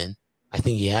now, man. I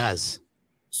think he has.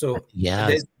 So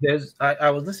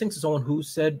I was listening to someone who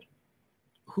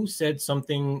said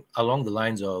something along the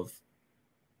lines of,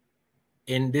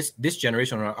 in this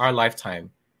generation or our lifetime,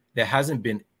 there hasn't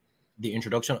been the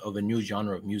introduction of a new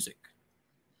genre of music.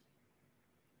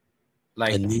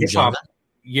 Like hip hop,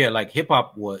 like hip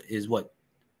hop is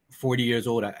 40 years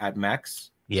old at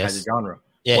max as a genre.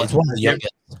 Yeah, it's one of the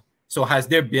youngest. So has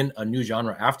there been a new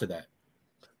genre after that?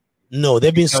 No,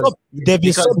 there've been sub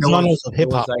genres of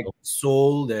hip hop, like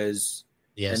soul. And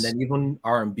then even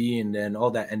R&B, and then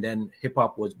all that, and then hip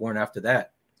hop was born after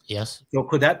that. Yes. So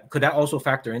could that also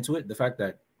factor into it? The fact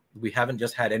that we haven't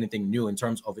just had anything new in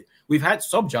terms of it. We've had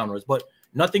subgenres, but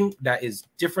nothing that is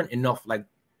different enough. Like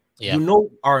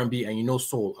R&B and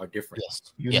soul are different.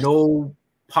 Yes.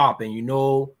 Pop and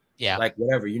like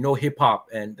whatever, hip hop,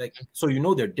 and like so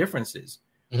their differences.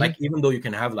 Mm-hmm. Like even though you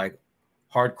can have like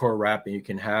hardcore rap and you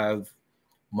can have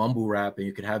mumble rap and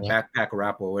you can have backpack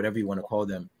rap or whatever you want to call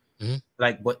them. Mm-hmm.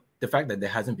 Like, but the fact that there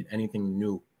hasn't been anything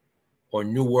new or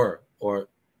newer or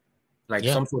like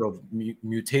some sort of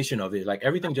mutation of it, like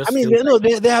everything just. I mean,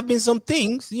 there have been some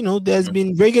things. There's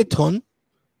been reggaeton,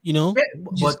 You know, Yeah,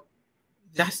 but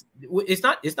that's it's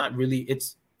not really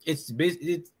it's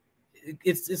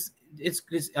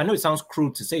I know it sounds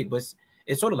crude to say, but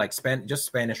it's sort of like just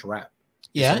Spanish rap.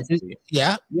 yeah, Essentially.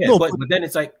 yeah. Yeah, No, but then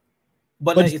it's like,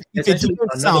 but but like it's a essentially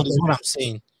different another sound, is what version. I'm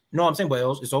saying. No, I'm saying, but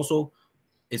it's also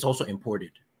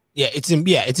imported. Yeah, it's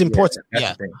important. That's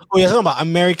Yeah. the thing. Oh, you're talking about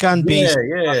American based.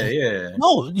 Yeah.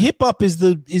 No, hip hop is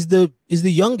the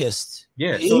youngest.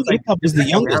 Yeah, so it's like Hip hop is the we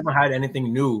youngest. haven't had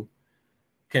anything new.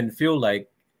 Can feel like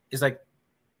it's like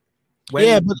when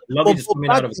Yeah, but luggage is but coming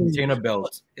back out of a then- container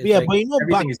belt. It's yeah, like but you know, back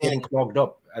everything is then, getting clogged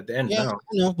up at the end yeah, now.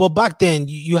 you know, but back then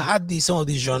you had some of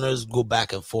these genres go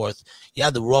back and forth. You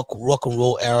had the rock and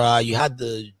roll era. You had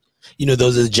there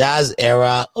was a jazz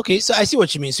era. Okay, so I see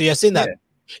what you mean. So you're saying that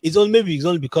it's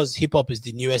only because hip hop is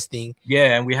the newest thing.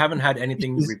 Yeah, and we haven't had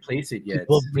anything replace it yet.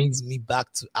 What brings me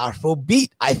back to Afrobeat?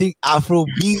 I think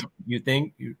Afrobeat. You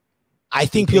think? I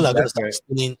think people are going to start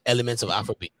stealing elements of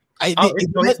Afrobeat.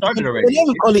 It started already. They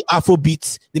never call it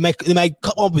Afrobeat. They might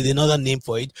come up with another name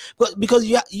for it, but because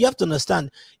you have to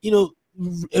understand,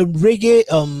 reggae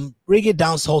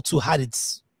dancehall too had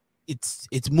its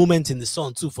moment in the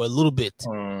sun too for a little bit.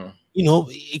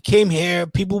 It came here,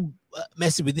 people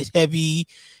messing with it heavy.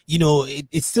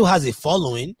 It still has a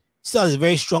following, still has a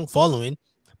very strong following,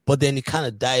 but then it kind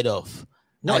of died off.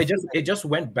 No, it just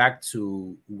went back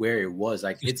to where it was.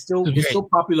 Like it's still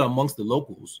popular amongst the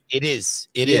locals. It is.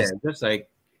 Just like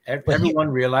everyone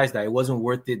realized that it wasn't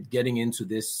worth it getting into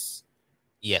this.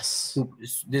 Yes.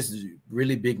 This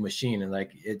really big machine, and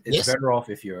like it's better off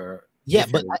if you're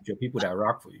people that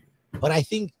rock for you. But I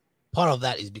think part of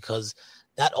that is because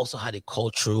that also had a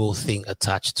cultural thing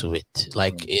attached to it.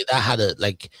 Like that had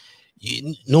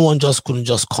no one couldn't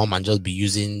just come and just be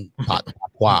using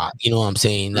patois. You know what I'm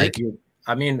saying? Like.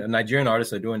 I mean, Nigerian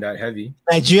artists are doing that heavy.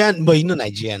 Nigerian, but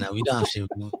Nigerian now, we don't have to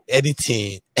do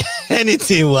anything.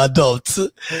 Anything we adopt. We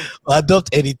adopt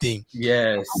anything.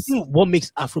 Yes. I think what makes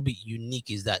Afrobeat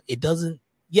unique is that it doesn't.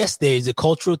 Yes, there is a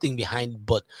cultural thing behind,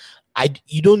 but I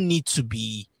don't need to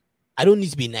be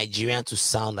Nigerian to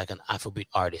sound like an Afrobeat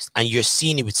artist. And you're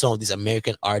seeing it with some of these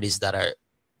American artists that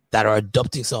are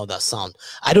adopting some of that sound.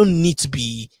 I don't need to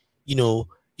be,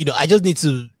 I just need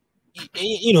to.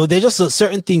 There's just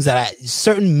certain things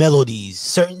certain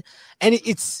melodies, and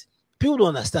it's people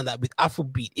don't understand that with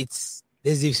Afrobeat,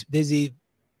 there's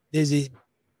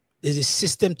a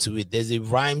system to it. There's a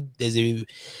rhyme. There's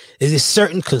a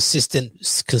certain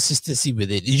consistency with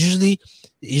it. It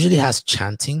usually has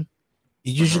chanting.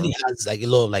 It usually has like a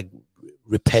lot of like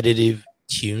repetitive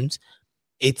tunes.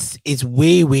 It's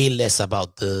way less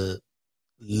about the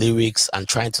lyrics and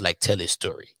trying to like tell a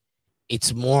story.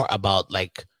 It's more about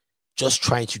like just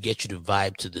trying to get you to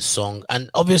vibe to the song. And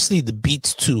obviously the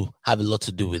beats too have a lot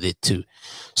to do with it too.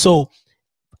 So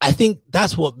I think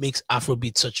that's what makes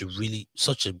Afrobeat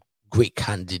such a great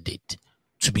candidate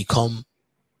to become.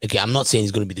 Okay, I'm not saying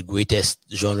it's going to be the greatest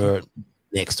genre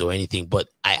next or anything, but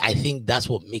I think that's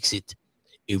what makes it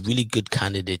a really good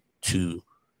candidate to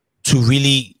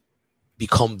really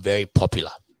become very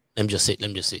popular. Let me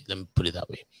put it that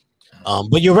way.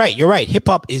 But you're right. Hip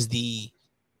hop is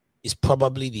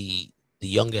probably the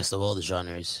youngest of all the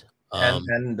genres.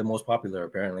 And the most popular,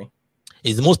 apparently.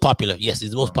 It's the most popular. Yes,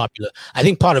 it's the most popular. I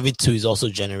think part of it too is also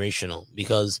generational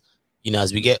because,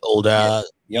 as we get older,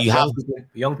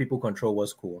 young people control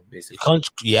what's cool, basically.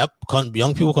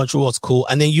 Young people control what's cool.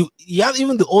 And then you have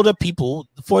even the older people,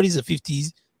 the 40s and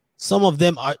 50s, some of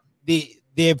them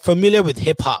they're familiar with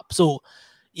hip hop. So,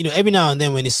 every now and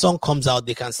then when a song comes out,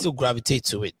 they can still gravitate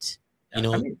to it. I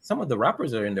mean, some of the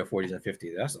rappers are in their 40s and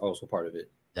 50s. That's also part of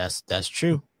it. That's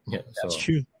true. Yeah,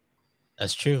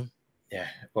 That's true. Yeah,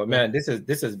 but man, this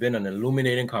has been an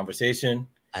illuminating conversation.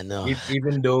 I know.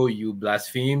 Even though you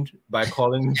blasphemed by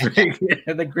calling Drake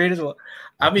the greatest one,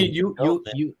 I mean,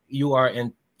 you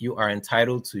are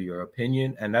entitled to your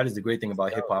opinion, and that is the great thing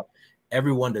about hip hop.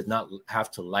 Everyone does not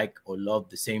have to like or love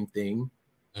the same thing.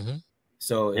 Mm-hmm.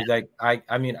 So it's like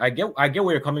I mean I get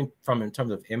where you're coming from in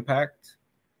terms of impact.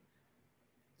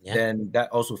 Yeah. Then that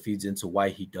also feeds into why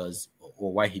he does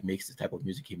or why he makes the type of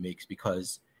music he makes,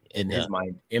 because in his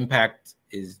mind, impact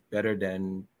is better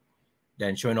than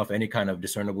showing off any kind of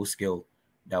discernible skill.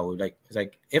 That would it's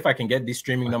like if I can get these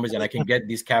streaming numbers and I can get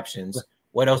these captions,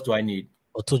 what else do I need?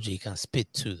 Otoji can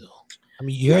spit too, though. I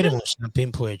mean, you heard him on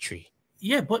Champagne Poetry.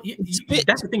 Yeah, but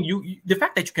that's the thing. The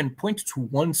fact that you can point to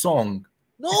one song.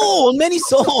 No, many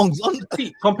songs.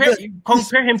 See, compare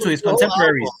him to his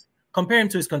contemporaries. Compare him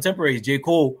to his contemporaries, J.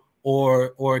 Cole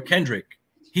or Kendrick.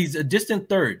 He's a distant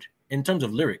third in terms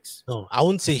of lyrics. No, I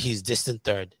wouldn't say he's distant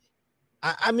third.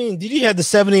 I mean, did you hear the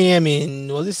 7 a.m.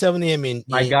 in? Was it 7 a.m. in?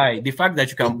 My guy, the fact that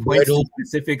you can point to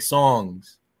specific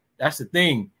songs, that's the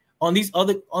thing. On these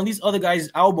other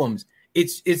guys' albums,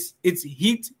 it's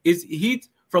heat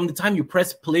from the time you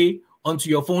press play until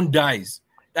your phone dies.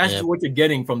 That's what you're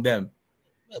getting from them.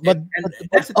 But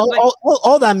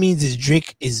all that means is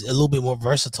Drake is a little bit more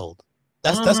versatile.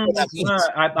 That's what that means.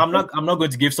 I'm not going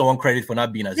to give someone credit for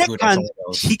not being as good as someone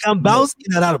else. He can bounce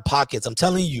in and out of pockets. I'm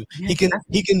telling you, he can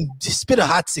spit a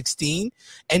hot 16,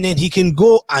 and then he can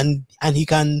go and he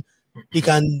can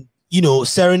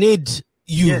serenade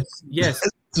you. Yes.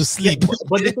 To sleep.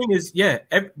 But the thing is,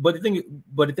 but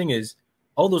the thing is,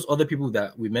 all those other people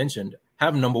that we mentioned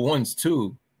have number ones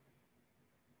too.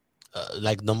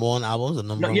 Like number one albums or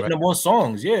number one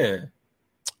songs, yeah.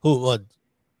 Who? What?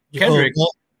 Kendrick.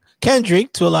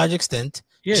 Kendrick to a large extent.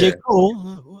 Yeah. J. Cole.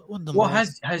 What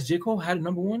has J. Cole had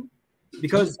number one?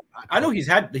 Because I know he's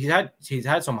had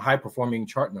some high performing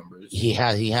chart numbers. He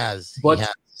has. But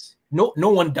no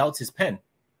one doubts his pen.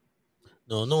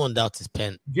 No one doubts his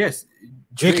pen. Yes,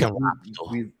 Drake can rap.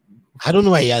 I don't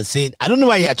know why you're saying. I don't know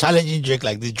why you're challenging Drake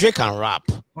like this. Drake can rap.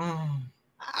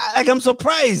 I'm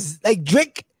surprised. Like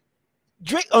Drake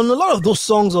on a lot of those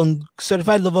songs on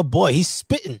Certified Lover Boy, he's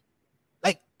spitting.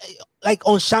 Like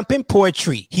on Champagne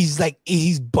Poetry,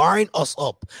 he's barring us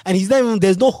up, and he's not even.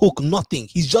 There's no hook, nothing.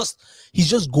 He's just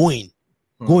going.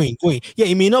 Yeah,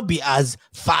 it may not be as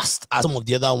fast as some of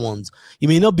the other ones. It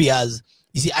may not be as.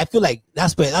 You see, I feel like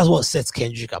that's what sets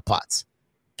Kendrick apart.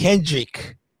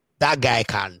 Kendrick, that guy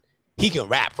can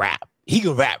rap. He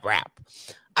can rap.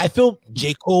 I feel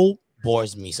J. Cole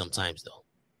bores me sometimes though.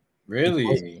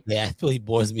 Really? I feel he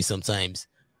bores me sometimes.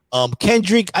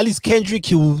 Kendrick,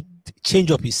 he will change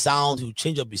up his sound, he will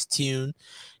change up his tune.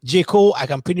 J. Cole, I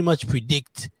can pretty much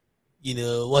predict,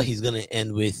 what he's gonna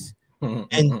end with.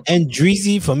 And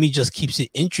Dreezy for me just keeps it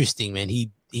interesting, man. He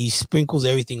sprinkles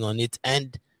everything on it,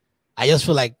 and I just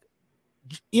feel like,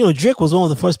 Drake was one of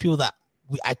the first people that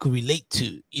I could relate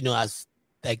to, as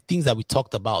like things that we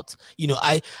talked about.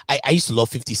 I used to love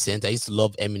 50 Cent. I used to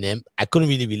love Eminem. I couldn't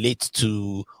really relate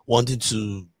to wanting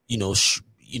to,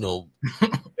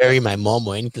 bury my mom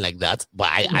or anything like that. But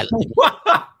I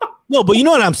no, but you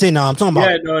know what I'm saying now. I'm talking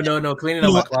about. Yeah, no, cleaning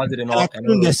up my closet and all. I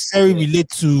couldn't necessarily relate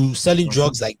to selling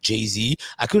drugs like Jay-Z.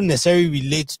 I couldn't necessarily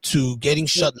relate to getting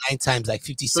shot 9 times like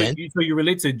 50 Cent. So you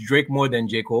relate to Drake more than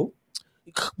J. Cole?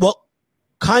 Well,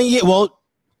 Kanye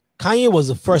was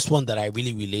the first one that I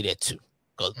really related to,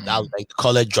 because that was like the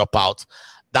college dropout.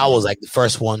 That was like the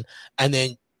first one. And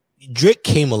then Drake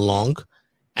came along,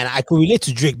 and I could relate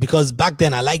to Drake because back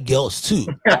then I like girls too.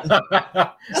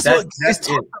 That's what guys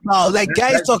talk about. Like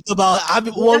guys talked about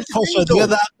having one crush or the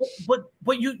other.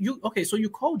 But you okay? So you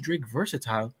call Drake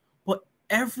versatile, but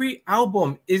every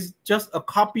album is just a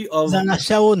copy of. That's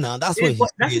what. That's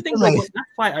the thing.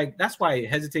 That's why I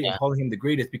hesitate in calling him the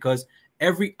greatest, because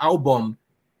every album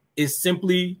is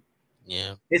simply.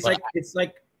 Yeah. It's like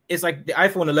the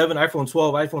iPhone 11, iPhone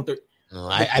 12, iPhone 13. No,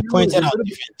 I pointed out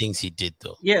different things he did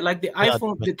though. Yeah, like the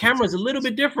iPhone, the camera is a little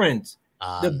bit different.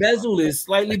 The bezel is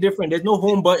slightly different. There's no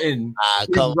home button.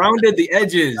 It's rounded the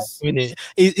edges.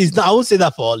 It's not, I would say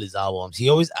that for all his albums. He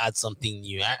always adds something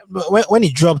new. When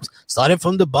he dropped, started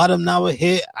from the bottom, now we're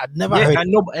here. I'd never heard.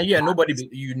 Nobody.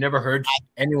 You never heard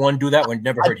anyone do that. Or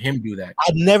never heard him do that.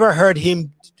 I'd never heard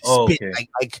him spit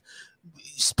like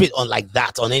spit on like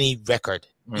that on any record.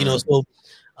 So,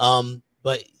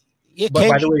 but. Yeah, but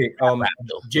by the way,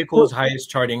 J. Cole's highest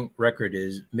charting record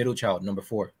is Middle Child, number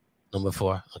 4. Number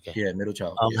 4, okay. Yeah, Middle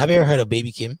Child. Have you ever heard of Baby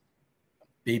Kim?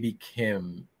 Baby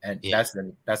Kim, and that's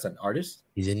an artist.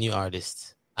 He's a new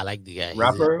artist. I like the guy.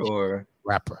 Rapper.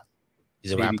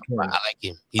 He's a rapper. I like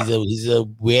him. He's a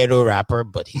weirdo rapper,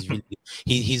 but he's really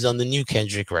he's on the new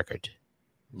Kendrick record.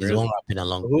 He's the one rapping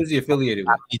along. Who's he affiliated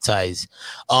with? Ties.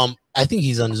 I think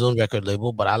he's on his own record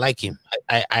label, but I like him.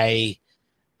 I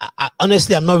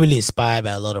honestly, I'm not really inspired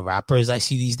by a lot of rappers I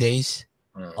see these days.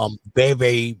 Very,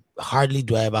 very hardly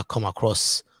do I ever come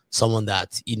across someone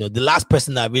that, the last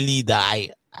person that I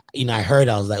heard,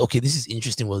 I was like, okay, this is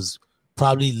interesting, was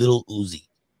probably Lil Uzi,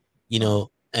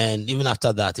 and even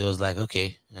after that, it was like,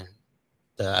 okay,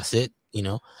 that's it,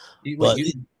 But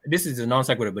this is a non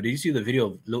sequitur, but did you see the video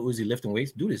of Lil Uzi lifting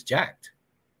weights? Dude is jacked.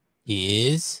 He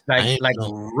is? Like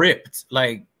ripped,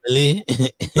 like. Really?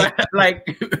 like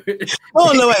I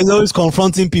don't know why he's always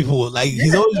confronting people. Like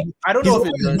he's always. I don't know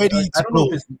if it's ready. I don't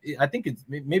know if it's. I think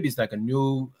maybe it's like a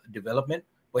new development,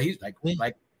 but he's like really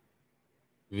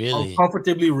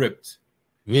uncomfortably ripped.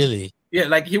 Really? Yeah,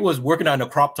 like he was working on a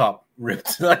crop top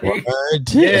ripped. Like,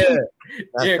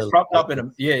 crop top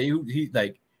and he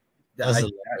like. That's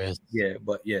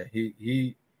but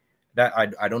he that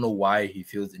I don't know why he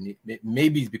feels the need.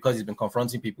 Maybe it's because he's been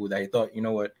confronting people that he thought, you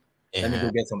know what, let me go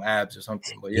get some abs or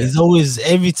something. But yeah, he's always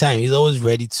he's always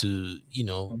ready to, you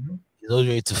know, he's always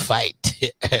ready to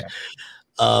fight.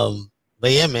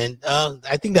 But yeah, man,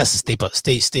 I think that's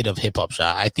the state of hip hop.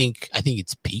 I think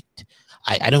it's peaked.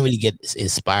 I don't really get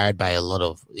inspired by a lot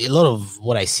of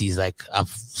what I see is like I've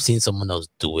seen someone else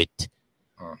do it,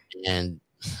 and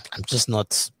I'm just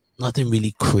nothing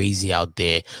really crazy out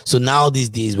there. So now these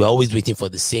days we're always waiting for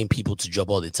the same people to drop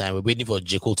all the time. We're waiting for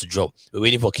J. Cole to drop. We're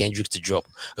waiting for Kendrick to drop.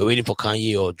 We're waiting for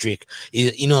Kanye or Drake.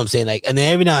 You know what I'm saying? Like, and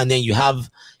then every now and then you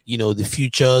have, you know, the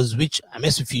Futures, which I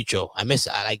mess with Future. I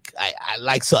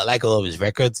like a lot of his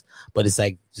records, but it's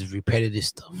like it's repetitive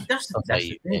stuff. That's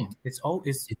the thing. It's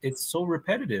so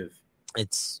repetitive.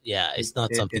 It's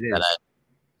not something that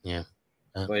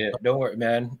But yeah, don't worry,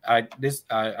 man. I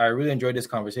really enjoyed this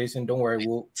conversation. Don't worry,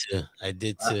 I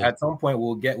did too. At some point,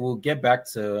 we'll get back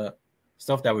to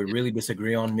stuff that we really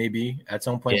disagree on, maybe at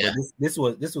some point. Yeah. But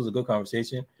this was a good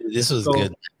conversation. This was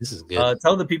good. This is good.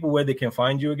 Tell the people where they can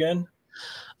find you again.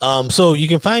 So you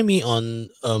can find me on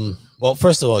well,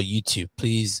 first of all, YouTube.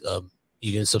 Please,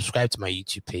 you can subscribe to my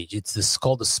YouTube page. It's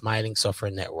called the Smiling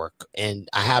Sufferer Network, and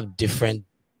I have different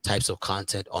types of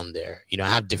content on there. You know, I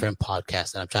have different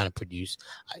podcasts that I'm trying to produce.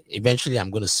 Eventually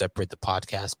I'm going to separate the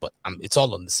podcast, but it's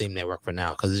all on the same network for now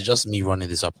because it's just me running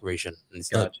this operation, and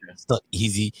it's not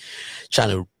easy trying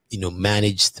to, you know,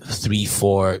 manage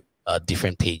 3-4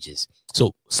 different pages.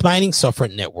 So Smiling Sufferer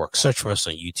Network, search for us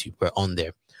on YouTube. We're on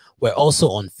there. We're also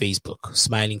on Facebook,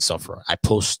 Smiling Sufferer. I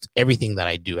post everything that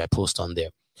I do. I post on there.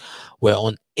 We're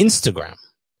on Instagram,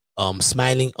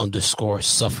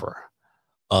 Smiling_Sufferer.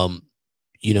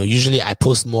 You know, usually I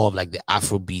post more of like the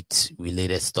Afrobeat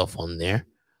related stuff on there.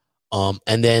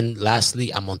 And then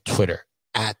lastly, I'm on Twitter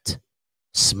at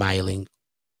SmilingPod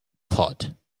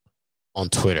on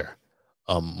Twitter.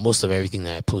 Most of everything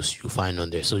that I post you'll find on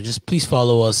there. So just please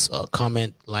follow us,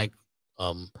 comment, like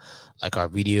our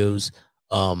videos.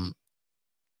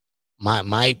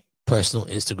 My personal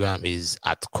Instagram is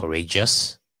at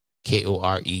Courageous,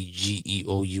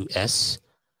 KOREGEOUS,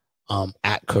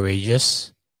 at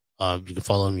Courageous. You can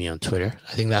follow me on Twitter.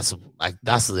 I think that's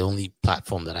the only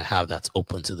platform that I have that's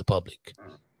open to the public,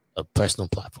 a personal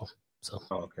platform. So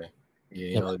okay, yeah,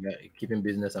 you know, keeping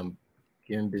business and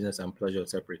pleasure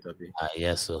separate.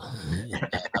 Yes, so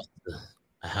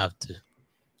I have to.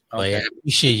 Okay. But yeah,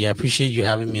 I appreciate you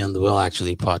having me on the Well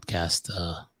Actually podcast.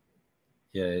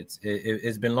 Yeah,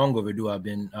 it's been long overdue. I've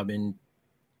been,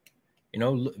 you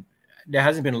know, there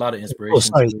hasn't been a lot of inspiration. Oh,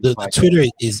 sorry. The Twitter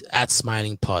is at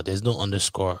Smiling Pod. There's no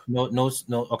underscore. No.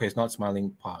 Okay, it's not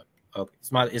Smiling Pod. Okay,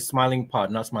 it's Smiling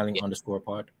Pod, not Smiling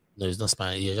 _pod. No, it's not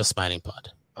Smiling. Yeah, just Smiling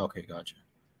Pod. Okay, gotcha.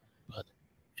 But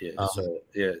yeah, so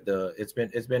yeah, it's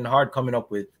been hard coming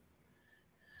up with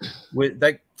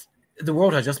like the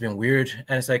world has just been weird,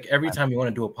 and it's like every time you want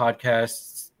to do a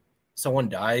podcast, someone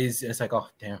dies, and it's like, oh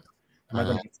damn. Am I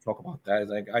going to have to talk about that?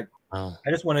 It's like I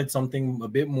just wanted something a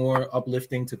bit more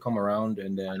uplifting to come around,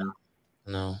 and then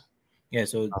yeah.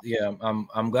 So yeah,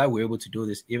 I'm glad we're able to do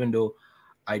this, even though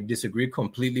I disagree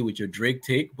completely with your Drake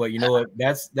take. But you know what?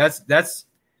 That's. And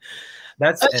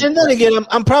then again,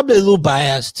 I'm probably a little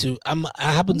biased too. I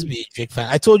happen to be a Drake fan.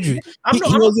 I told you he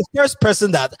was the first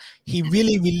person that he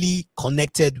really, really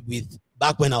connected with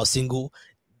back when I was single.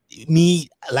 Me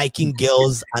liking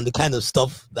girls and the kind of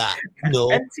stuff that, you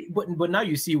know. But now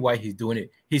you see why he's doing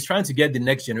it. He's trying to get the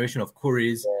next generation of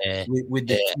Corys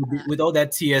with all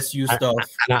that TSU stuff.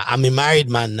 I'm a married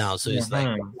man now, so it's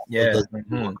like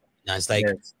it's like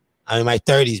I'm in my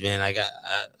 30s, man. Like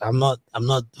I'm not.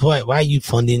 Why are you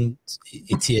funding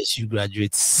a TSU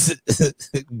graduates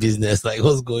business? Like,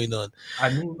 what's going on? I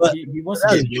mean, he wants to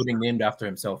get a building named after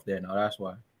himself. There now, that's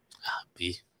why.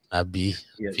 He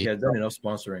has done enough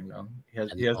sponsoring now. He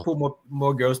has put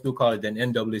more girls through college than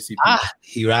NAACP.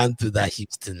 He ran through that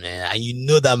Houston, man. And you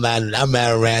know that man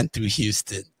ran through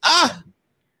Houston.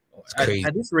 It's crazy.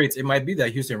 At this rate, it might be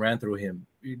that Houston ran through him.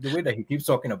 The way that he keeps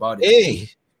talking about it.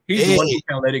 He's the one who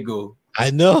can't let it go.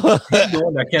 I know. He's the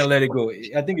one that can't let it go.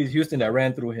 I think it's Houston that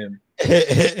ran through him.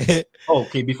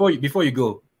 Okay, before you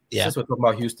go, since we're talking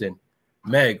about Houston,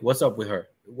 Meg, what's up with her?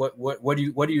 What are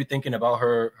you thinking about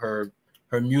her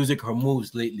music, her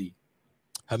moves lately?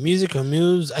 Her music, her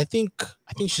moves. I think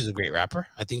she's a great rapper.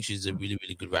 I think she's a really,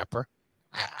 really good rapper.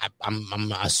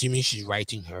 I'm assuming she's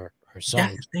writing her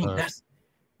songs. That's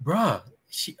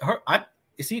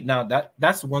you see now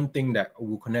that's one thing that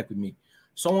will connect with me.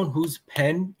 Someone whose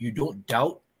pen you don't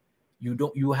doubt, you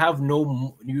don't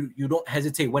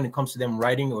hesitate when it comes to them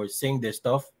writing or saying their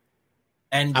stuff.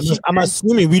 And I'm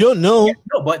assuming we don't know.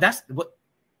 No, but that's what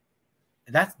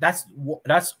that's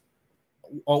the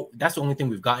only thing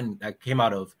we've gotten that came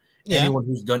out of anyone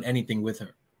who's done anything with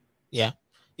her. Yeah.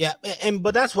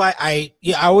 But that's why I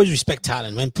always respect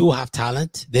talent. When people have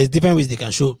talent, there's different ways they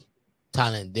can show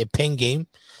talent. Their pen game,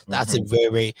 that's a very,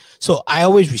 very. So I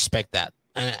always respect that,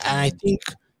 and I think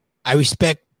I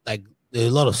respect like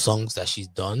there's a lot of songs that she's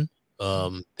done.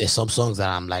 There's some songs that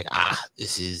I'm like,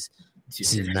 this is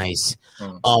nice.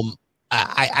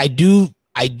 I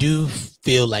do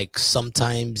feel like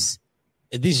sometimes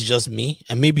this is just me,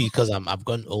 and maybe because I've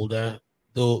gotten older,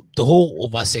 the whole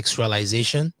over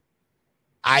sexualization,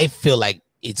 I feel like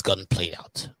it's gotten played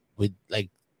out with like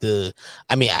there's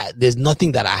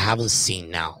nothing that I haven't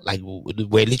seen now. Like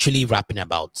we're literally rapping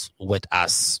about wet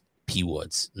ass P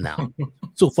words now.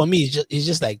 So for me, it's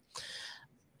just like,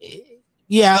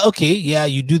 yeah, okay, yeah,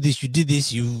 you do this,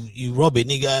 you rob a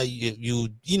nigga,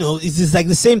 you know, it's just like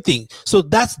the same thing. So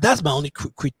that's my only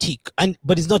critique,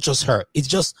 but it's not just her. It's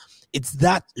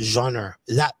that genre,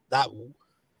 that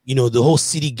you know, the whole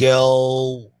city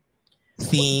girl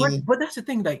theme. But that's the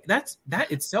thing, like that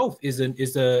itself is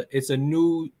a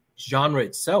new genre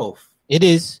itself. It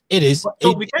is.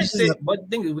 So we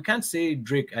can't say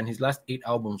Drake and his last 8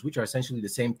 albums, which are essentially the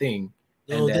same thing.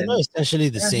 No, they're not essentially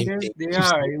the same thing. They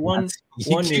are. One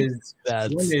is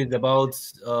about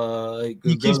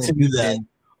he keeps to do that.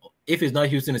 If it's not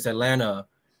Houston, it's Atlanta.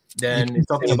 Then it's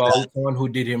talking about someone who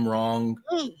did him wrong.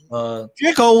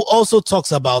 Drake also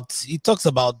talks about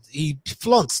he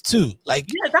flaunts too. Like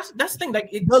that's the thing. Like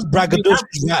it does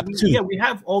braggadocious rap too. Yeah, we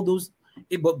have all those.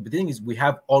 But the thing is, we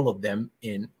have all of them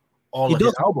in all of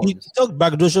his albums. He talks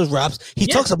braggadocious raps. He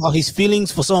talks about his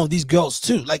feelings for some of these girls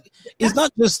too. Like it's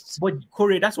not just. But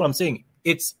Corey, that's what I'm saying.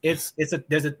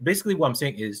 Basically what I'm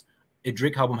saying is a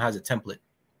Drake album has a template.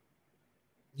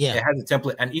 Yeah, it has a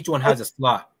template, and each one has a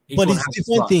slot. But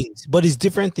it's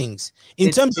different things.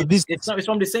 In terms of this, it's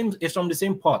from the same. It's from the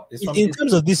same pot. In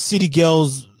terms of this city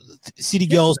girls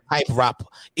type rap,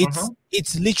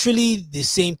 it's literally the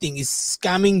same thing. It's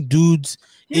scamming dudes.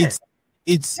 Yeah.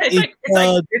 It's like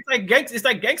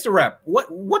gangster rap.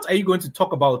 What are you going to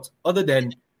talk about other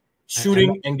than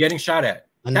shooting and getting shot at?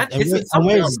 Where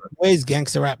is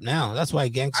gangster rap now? That's why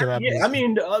gangster rap. I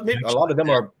mean, maybe a lot of them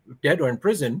are dead or in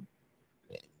prison.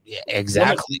 Yeah,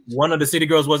 exactly. One of the city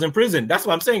girls was in prison. That's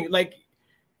what I'm saying. Like,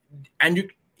 and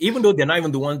even though they're not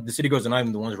even the city girls are not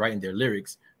even the ones writing their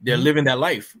lyrics, they're living that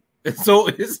life. So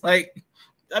it's like,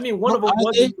 I mean, one of them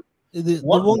was. The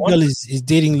one girl is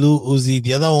dating Lil Uzi.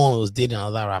 The other one was dating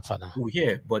another rapper now. Oh,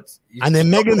 yeah, but and then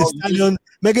Megan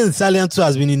Thee Stallion too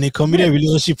has been in a committed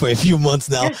relationship for a few months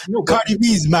now. Cardi B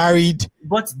is married.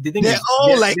 But the thing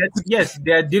is,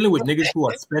 they're dealing with niggas who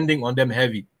are spending on them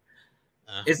heavy.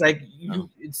 It's like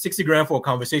it's 60 grand for a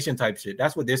conversation type shit.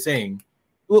 That's what they're saying.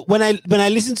 When I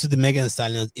listen to the Megan Thee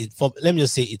Stallion, let me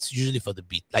just say it's usually for the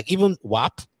beat. Like even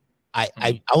WAP,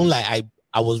 I won't lie,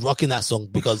 I was rocking that song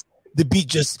because the beat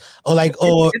just do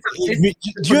you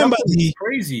remember the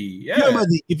crazy? Yeah. Do you remember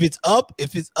the if it's up,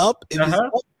 it's up.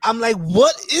 I'm like,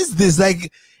 what is this?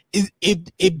 Like,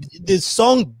 the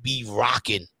song be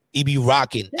rocking, it be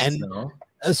rocking,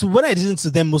 so when I listen to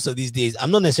them most of these days,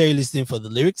 I'm not necessarily listening for the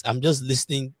lyrics. I'm just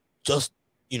listening, to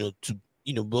be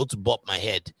able to bop my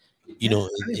head,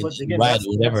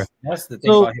 whatever. That's the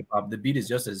thing about hip hop. The beat is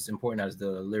just as important as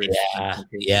the lyrics.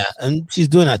 Yeah, and she's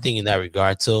doing her thing in that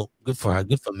regard. So good for her.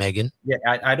 Good for Megan. Yeah,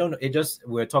 I don't know. It just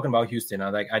we're talking about Houston.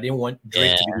 I didn't want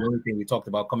Drake to be the only thing we talked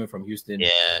about coming from Houston.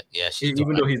 Yeah.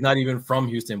 Even though he's not even from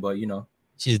Houston, but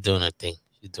she's doing her thing.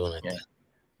 Thing.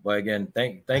 But again,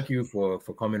 thank you for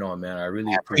coming on, man. I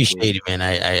really appreciate it, man.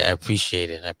 I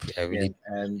appreciate it. I really.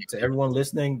 And to everyone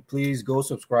listening, please go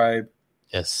subscribe.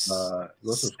 Yes.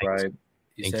 Go subscribe.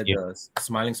 You said the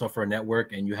Smiling Software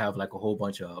Network, and you have like a whole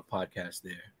bunch of podcasts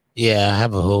there. Yeah, I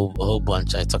have a whole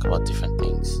bunch. I talk about different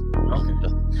things.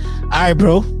 Okay. All right,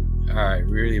 bro. All right,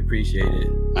 really appreciate it.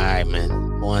 All right,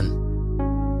 man. One.